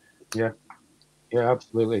classroom. Yeah,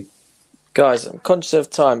 absolutely. Guys, I'm conscious of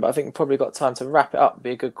time, but I think we've probably got time to wrap it up. It'd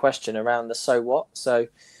be a good question around the so what. So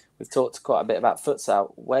we've talked quite a bit about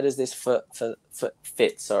futsal. Where does this fit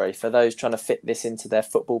for those trying to fit this into their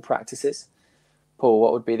football practices? Paul,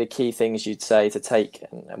 what would be the key things you'd say to take,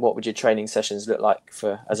 and what would your training sessions look like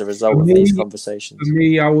as a result of these conversations? For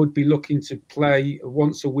me, I would be looking to play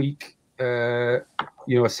once a week, a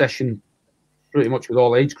session pretty much with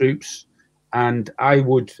all age groups, and I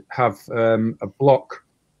would have a block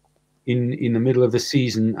in the middle of the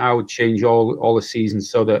season, I would change all the seasons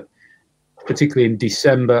so that, particularly in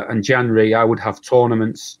December and January, I would have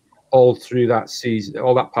tournaments all through that season,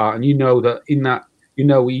 all that part. And that in that,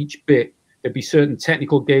 each bit, there'd be certain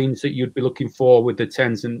technical gains that you'd be looking for with the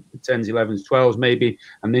 10s, 11s, 12s maybe.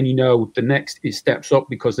 And then, the next, it steps up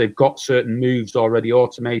because they've got certain moves already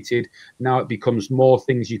automated. Now it becomes more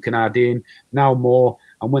things you can add in, now more.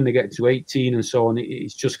 And when they get to 18 and so on,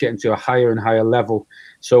 it's just getting to a higher and higher level.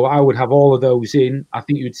 So I would have all of those in. I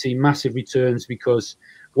think you would see massive returns because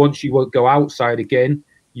once you would go outside again,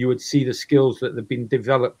 you would see the skills that have been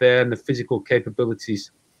developed there and the physical capabilities.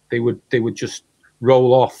 They would just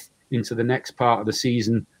roll off into the next part of the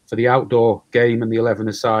season for the outdoor game and the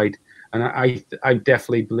 11-a-side. And I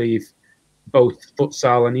definitely believe both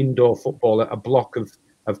futsal and indoor football are a block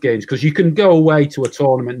of games, because you can go away to a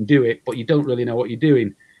tournament and do it, but you don't really know what you're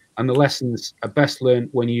doing. And the lessons are best learned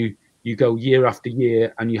when you go year after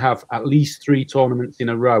year and you have at least 3 tournaments in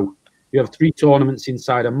a row. You have 3 tournaments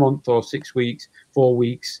inside a month or 6 weeks, 4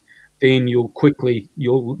 weeks, then you'll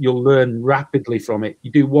learn rapidly from it.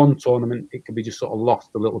 You do one tournament, it can be just sort of lost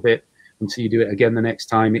a little bit until you do it again the next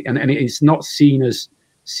time. And it's not seen as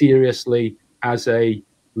seriously as a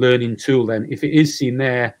learning tool then. If it is seen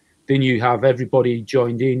there, then you have everybody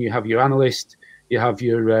joined in. You have your analyst, you have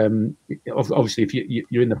your, obviously if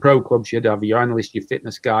you're in the pro clubs, you'd have your analyst, your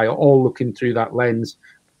fitness guy, all looking through that lens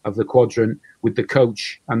of the quadrant with the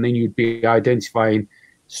coach. And then you'd be identifying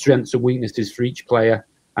strengths and weaknesses for each player.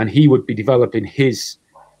 And he would be developing his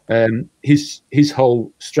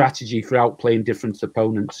whole strategy for outplaying different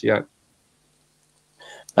opponents. Yeah.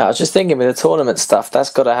 I was just thinking with the tournament stuff, that's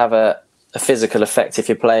got to have a physical effect if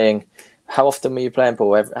you're playing. How often were you playing,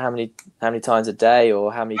 Paul? How many times a day,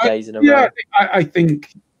 or how many days in a row? Yeah, I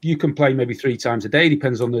think you can play maybe 3 times a day.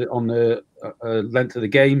 Depends on the length of the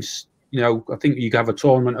games. I think you can have a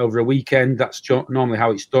tournament over a weekend. That's normally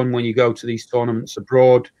how it's done when you go to these tournaments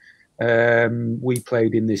abroad. We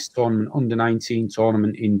played in this tournament, under-19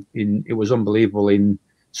 tournament in it was unbelievable, in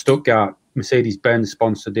Stuttgart. Mercedes-Benz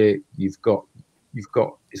sponsored it. You've got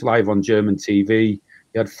it's live on German TV.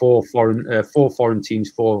 You had 4 foreign teams,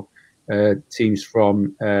 4 teams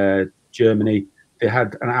from Germany. They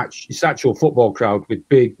had it's actual football crowd with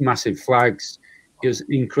big, massive flags. It was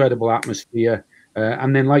incredible atmosphere.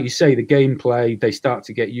 And then, like you say, the gameplay, they start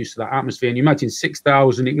to get used to that atmosphere. And you imagine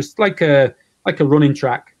 6,000. It was like a running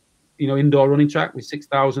track, indoor running track with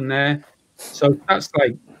 6,000 there. So that's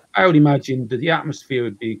like, I would imagine that the atmosphere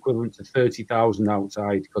would be equivalent to 30,000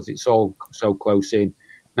 outside, because it's all so close in.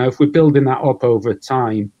 Now, if we're building that up over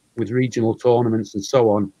time with regional tournaments and so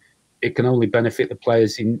on, it can only benefit the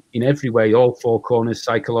players in every way, all 4 corners,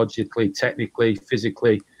 psychologically, technically,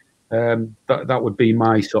 physically. That would be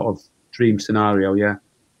my sort of dream scenario, yeah.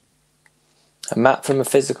 And Matt, from a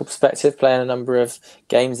physical perspective, playing a number of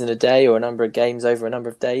games in a day or a number of games over a number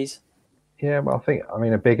of days? Yeah, well, I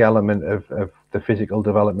mean, a big element of the physical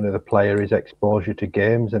development of the player is exposure to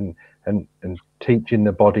games and teaching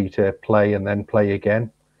the body to play and then play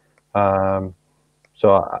again. And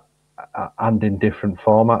in different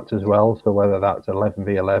formats as well. So whether that's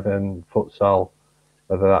 11v11 futsal,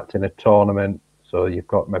 whether that's in a tournament, so you've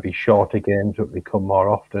got maybe shorter games that become more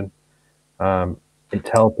often. It's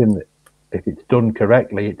helping, if it's done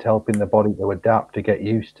correctly, it's helping the body to adapt, to get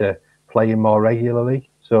used to playing more regularly.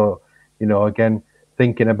 So, again,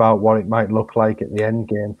 thinking about what it might look like at the end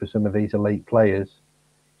game for some of these elite players.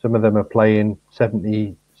 Some of them are playing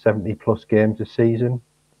 70 plus games a season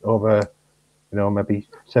over, maybe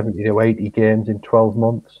 70 to 80 games in 12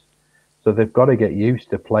 months. So they've got to get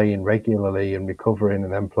used to playing regularly and recovering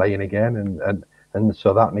and then playing again. And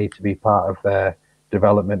so that needs to be part of their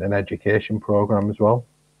development and education program as well.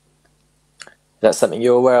 That's something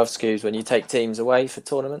you're aware of, Scoobs, when you take teams away for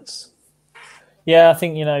tournaments? Yeah, I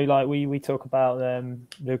think, like we talk about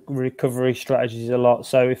the recovery strategies a lot.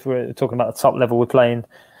 So if we're talking about the top level, we're playing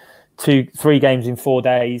 2-3 games in 4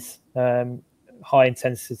 days, high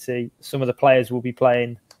intensity. Some of the players will be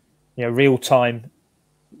playing, real time,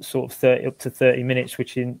 sort of up to 30 minutes,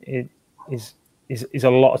 which is a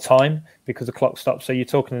lot of time because the clock stops. So you're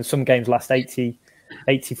talking, some games last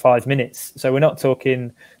 85 minutes. So we're not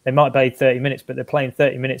talking, they might play 30 minutes, but they're playing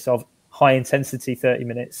 30 minutes of high intensity 30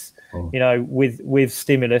 minutes, with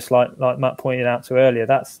stimulus, like Matt pointed out to earlier.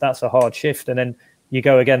 That's a hard shift. And then you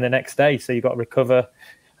go again the next day. So you've got to recover.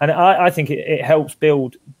 And I think it helps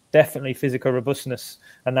build definitely physical robustness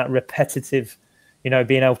and that repetitive,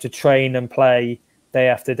 being able to train and play day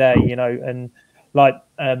after day, and like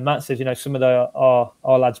Matt says, some of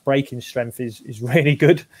our lads' breaking strength is really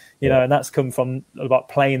good, and that's come from about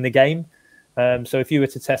playing the game. So if you were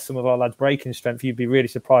to test some of our lads' breaking strength, you'd be really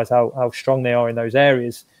surprised how strong they are in those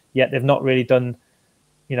areas. Yet they've not really done,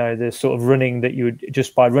 the sort of running that you would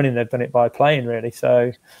just by running. They've done it by playing, really.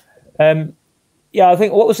 So, I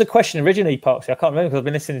think what was the question originally, Parksy? I can't remember because I've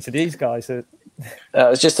been listening to these guys. It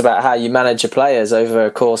was just about how you manage your players over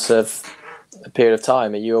a course of a period of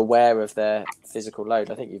time. Are you aware of their physical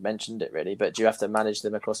load? I think you mentioned it really, but do you have to manage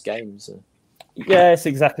them across games? Yeah, it's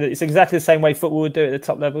exactly the same way football would do at the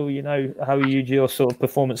top level. How you use your sort of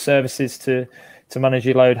performance services to manage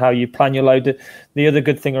your load, how you plan your load. The other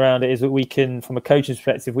good thing around it is that we can, from a coaching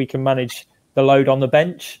perspective, we can manage the load on the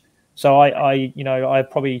bench. So I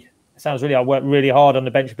work really hard on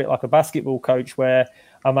the bench, a bit like a basketball coach, where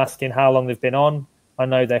I'm asking how long they've been on. I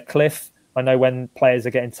know their cliff. I know when players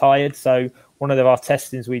are getting tired. So one of our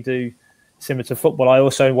testings we do, similar to football, I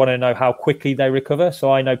also want to know how quickly they recover.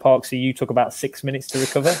 So I know, Parksy, you took about 6 minutes to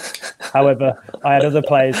recover. However, I had other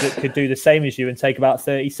players that could do the same as you and take about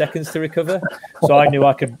 30 seconds to recover. So I knew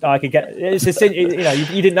I could get. It's just, you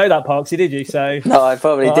didn't know that, Parksy, did you? So no, I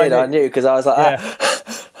probably did. I knew because I was like,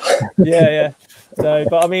 yeah. So,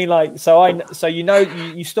 but I mean,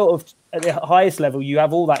 you sort of at the highest level, you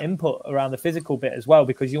have all that input around the physical bit as well,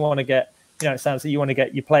 because you want to get. It sounds like you want to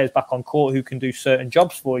get your players back on court who can do certain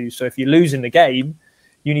jobs for you. So if you're losing the game,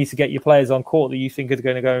 you need to get your players on court that you think are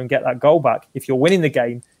going to go and get that goal back. If you're winning the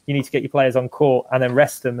game, you need to get your players on court and then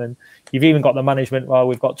rest them. And you've even got the management, well,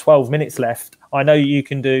 we've got 12 minutes left. I know you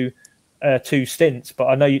can do 2 stints, but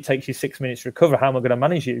I know it takes you 6 minutes to recover. How am I going to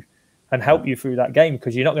manage you and help you through that game?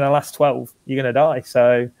 Because you're not going to last 12. You're going to die.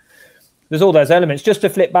 So there's all those elements. Just to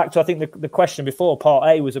flip back to, I think, the question before, part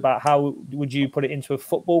A, was about how would you put it into a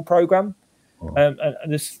football program? And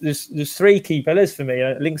there's 3 key pillars for me.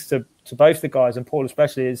 It links to both the guys, and Paul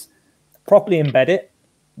especially, is properly embed it.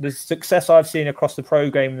 The success I've seen across the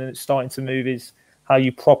pro game and it's starting to move is how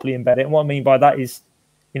you properly embed it. And what I mean by that is,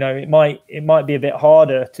 it might be a bit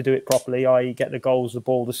harder to do it properly, i.e. get the goals, the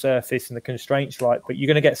ball, the surface and the constraints right, but you're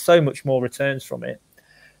going to get so much more returns from it.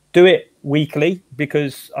 Do it weekly,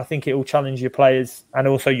 because I think it will challenge your players and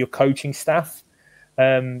also your coaching staff.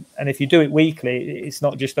 And if you do it weekly, it's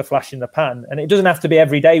not just a flash in the pan. And it doesn't have to be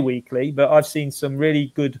every day weekly, but I've seen some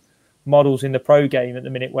really good models in the pro game at the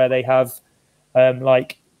minute where they have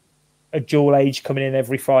like a dual age coming in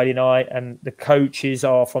every Friday night, and the coaches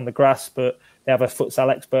are from the grass, but they have a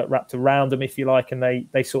futsal expert wrapped around them, if you like, and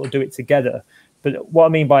they sort of do it together. But what I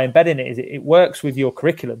mean by embedding it is it works with your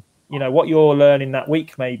curriculum. What you're learning that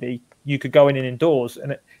week, maybe you could go in and indoors,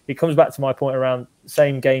 and it comes back to my point around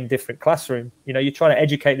same game, different classroom. You're trying to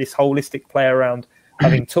educate this holistic player around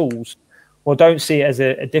having tools. Well, don't see it as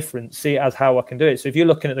a difference. See it as how I can do it. So if you're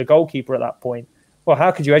looking at the goalkeeper at that point, well,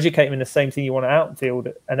 how could you educate him in the same thing you want outfield?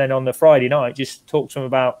 And then on the Friday night, just talk to him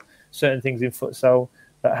about certain things in futsal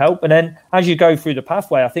that help. And then as you go through the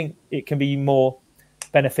pathway, I think it can be more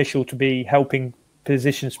beneficial to be helping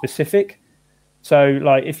position specific. So,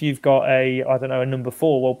 like, if you've got a number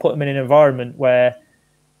 4, well, put them in an environment where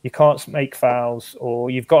you can't make fouls, or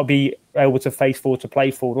you've got to be able to face forward to play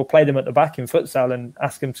forward, or play them at the back in futsal and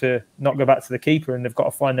ask them to not go back to the keeper, and they've got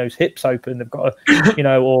to find those hips open. They've got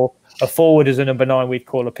to, or a forward as a number 9, we'd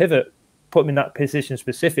call a pivot. Put them in that position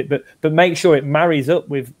specific, but make sure it marries up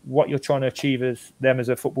with what you're trying to achieve as a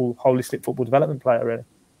holistic football development player, really.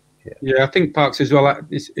 Yeah, I think, Parks, as well,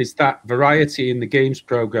 is that variety in the games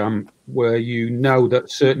program where that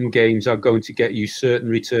certain games are going to get you certain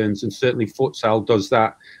returns, and certainly futsal does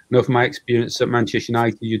that. I know from my experience at Manchester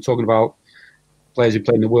United, you're talking about players who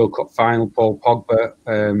played in the World Cup final, Paul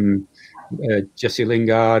Pogba, Jesse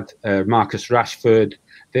Lingard, Marcus Rashford.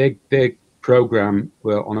 Their program,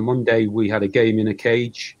 well, on a Monday we had a game in a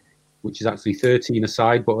cage, which is actually 13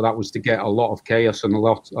 aside, but that was to get a lot of chaos and a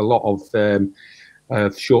lot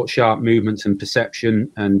of short, sharp movements and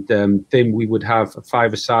perception. And then we would have a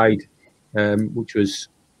 5-a-side, which was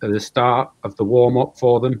at the start of the warm-up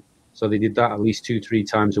for them. So they did that at least 2-3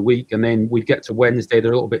 times a week. And then we'd get to Wednesday,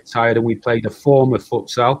 they're a little bit tired, and we played a form of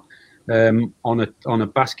futsal on a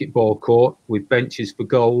basketball court with benches for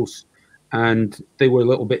goals. And they were a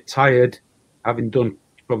little bit tired, having done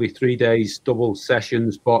probably 3 days, double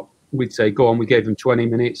sessions. But we'd say, go on, we gave them 20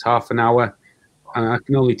 minutes, half an hour. And I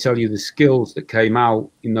can only tell you the skills that came out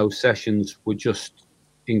in those sessions were just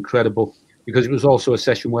incredible, because it was also a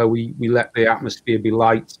session where we let the atmosphere be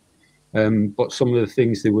light. But some of the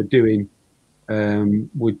things they were doing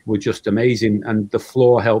were just amazing. And the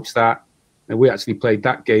floor helps that. And we actually played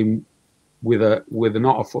that game with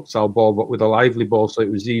not a futsal ball, but with a lively ball. So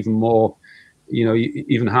it was even more,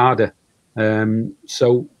 even harder.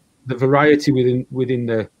 So the variety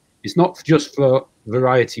within it's not just for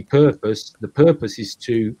variety purpose. The purpose is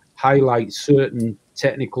to highlight certain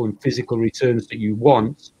technical and physical returns that you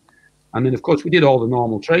want. And then, of course, we did all the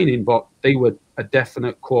normal training, but they were a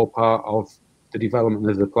definite core part of the development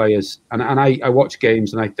of the players. And I watch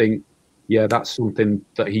games and I think, yeah, that's something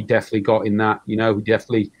that he definitely got in that. You know,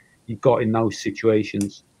 he got in those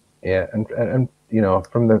situations. Yeah, and you know,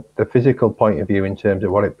 from the physical point of view, in terms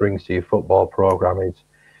of what it brings to your football program, is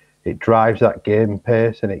it drives that game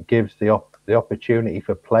pace, and it gives the opportunity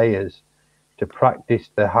for players to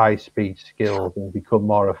practice the high speed skills and become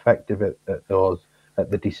more effective at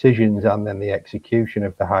the decisions and then the execution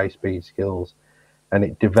of the high speed skills. And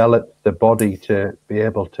it develops the body to be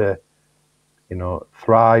able to, you know,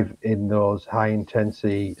 thrive in those higher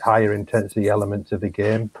intensity elements of the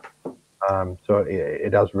game. So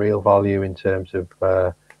it has real value in terms of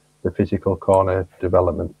the physical corner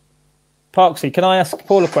development. Parksy, can I ask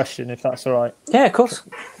Paul a question, if that's all right? Yeah, of course.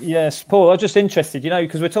 Yes, Paul, I was just interested, you know,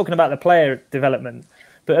 because we're talking about the player development,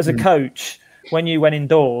 but as a coach, when you went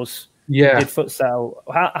indoors, you did futsal,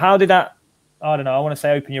 how did that, I don't know, I want to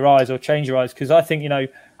say open your eyes or change your eyes? Because I think, you know,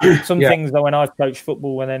 some things that when I've coached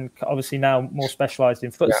football and then obviously now more specialised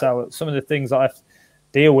in futsal, some of the things that I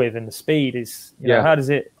deal with and the speed is, you know, how does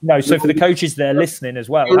it, so for the coaches that are listening as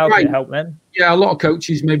well, how can it help them? Yeah, a lot of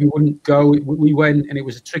coaches maybe wouldn't go. We went, and it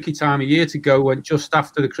was a tricky time of year to go, went just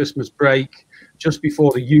after the Christmas break, just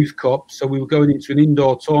before the Youth Cup. So we were going into an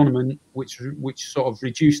indoor tournament, which sort of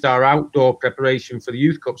reduced our outdoor preparation for the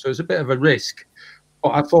Youth Cup. So it was a bit of a risk. But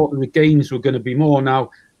I thought the gains were going to be more. Now,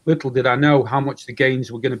 little did I know how much the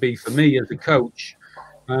gains were going to be for me as a coach.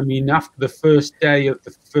 I mean, after the first day of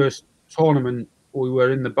the first tournament, we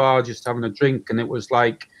were in the bar just having a drink, and it was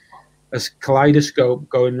like a kaleidoscope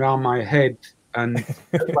going round my head, and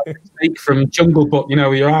like a snake from Jungle Book, you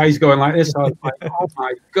know, your eyes going like this. I was like, oh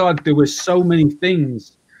my God, there were so many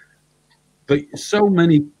things to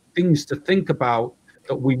think about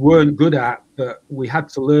that we weren't good at, that we had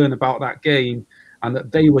to learn about that game, and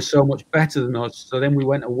that they were so much better than us. So then we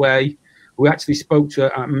went away. We actually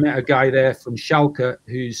I met a guy there from Schalke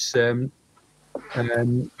who's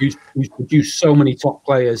produced so many top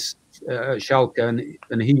players at Schalke,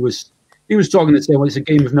 and he was talking and saying, well, it's a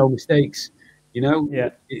game of no mistakes, you know.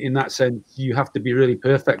 In that sense, you have to be really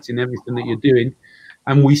perfect in everything that you're doing.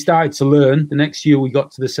 And we started to learn. The next year we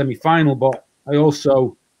got to the semi-final, but I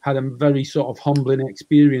also had a very sort of humbling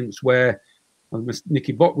experience where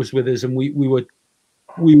Nicky Buck was with us, and we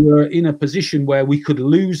were in a position where we could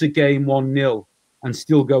lose a game 1-0 and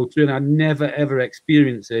still go through. And I never ever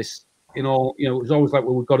experienced this. In all, you know, it was always like,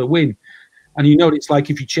 well, we've got to win. And you know, it's like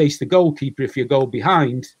if you chase the goalkeeper, if you're goal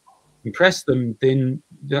behind, you press them, then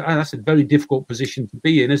that's a very difficult position to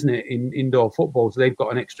be in, isn't it? In indoor football, so they've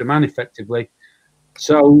got an extra man effectively.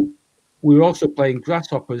 So we were also playing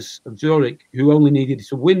Grasshoppers of Zurich, who only needed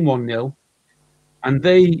to win 1-0, and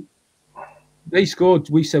they scored.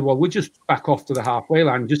 We said, well, we'll just back off to the halfway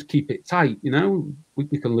line, just keep it tight. You know,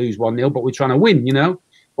 we can lose 1-0, but we're trying to win. You know.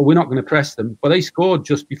 But we're not going to press them. But they scored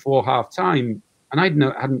just before half time, and I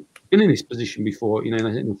hadn't been in this position before, you know,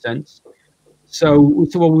 in a sense. So we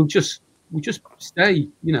thought, well, we'll just stay,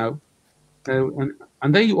 you know. And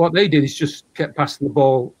what they did is just kept passing the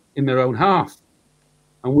ball in their own half,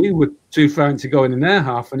 and we were too frightened to go in their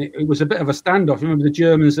half, and it was a bit of a standoff. Remember the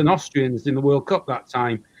Germans and Austrians in the World Cup that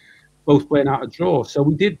time, both playing out a draw. So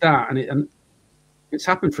we did that, and it's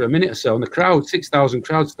happened for a minute or so, and the crowd, 6,000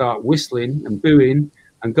 crowd, start whistling and booing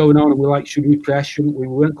and going on, and we're like, should we press? Shouldn't we?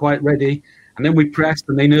 We weren't quite ready. And then we pressed,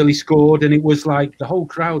 and they nearly scored, and it was like the whole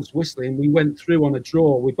crowd's whistling. We went through on a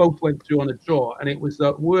draw. We both went through on a draw, and it was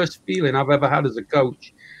the worst feeling I've ever had as a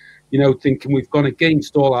coach, you know, thinking we've gone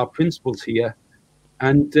against all our principles here.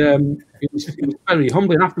 And it was very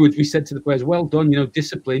humbling. Afterwards, we said to the players, well done, you know,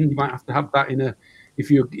 discipline. You might have to have that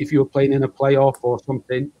if you were playing in a playoff or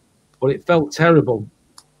something. But it felt terrible.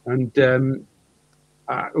 And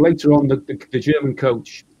later on, the German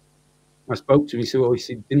coach, I spoke to him. He said, "Well,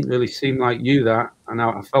 it didn't really seem like you that," and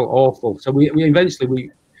I felt awful. So we eventually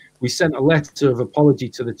sent a letter of apology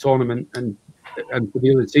to the tournament and to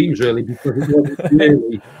the other teams, really, because it wasn't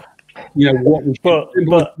really, you know, what we should.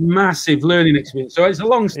 But massive learning experience. So it's a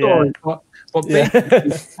long story, but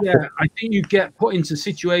basically, I think you get put into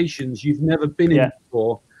situations you've never been in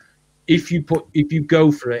before. If you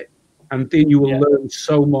go for it, and then you will learn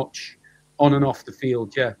so much on and off the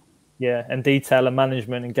field. Yeah, and detail and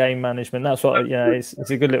management and game management. That's what, it's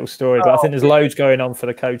a good little story. But I think there's loads going on for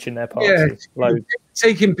the coach in their part. Yeah, loads.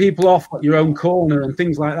 Taking people off at your own corner and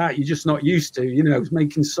things like that, you're just not used to, you know,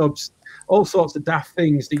 making subs, all sorts of daft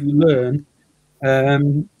things that you learn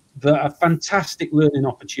that are fantastic learning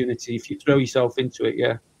opportunity if you throw yourself into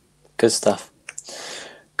it, Good stuff.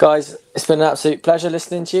 Guys, it's been an absolute pleasure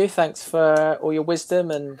listening to you. Thanks for all your wisdom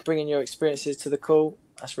and bringing your experiences to the call.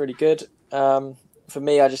 That's really good. For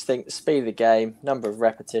me, I just think the speed of the game, number of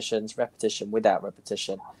repetitions, repetition without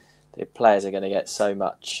repetition, the players are going to get so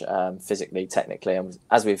much physically, technically, and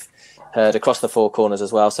as we've heard, across the four corners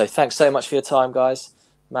as well. So thanks so much for your time, guys.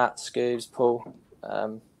 Matt, Scoobs, Paul,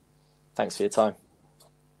 thanks for your time.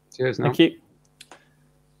 Cheers. Thank you.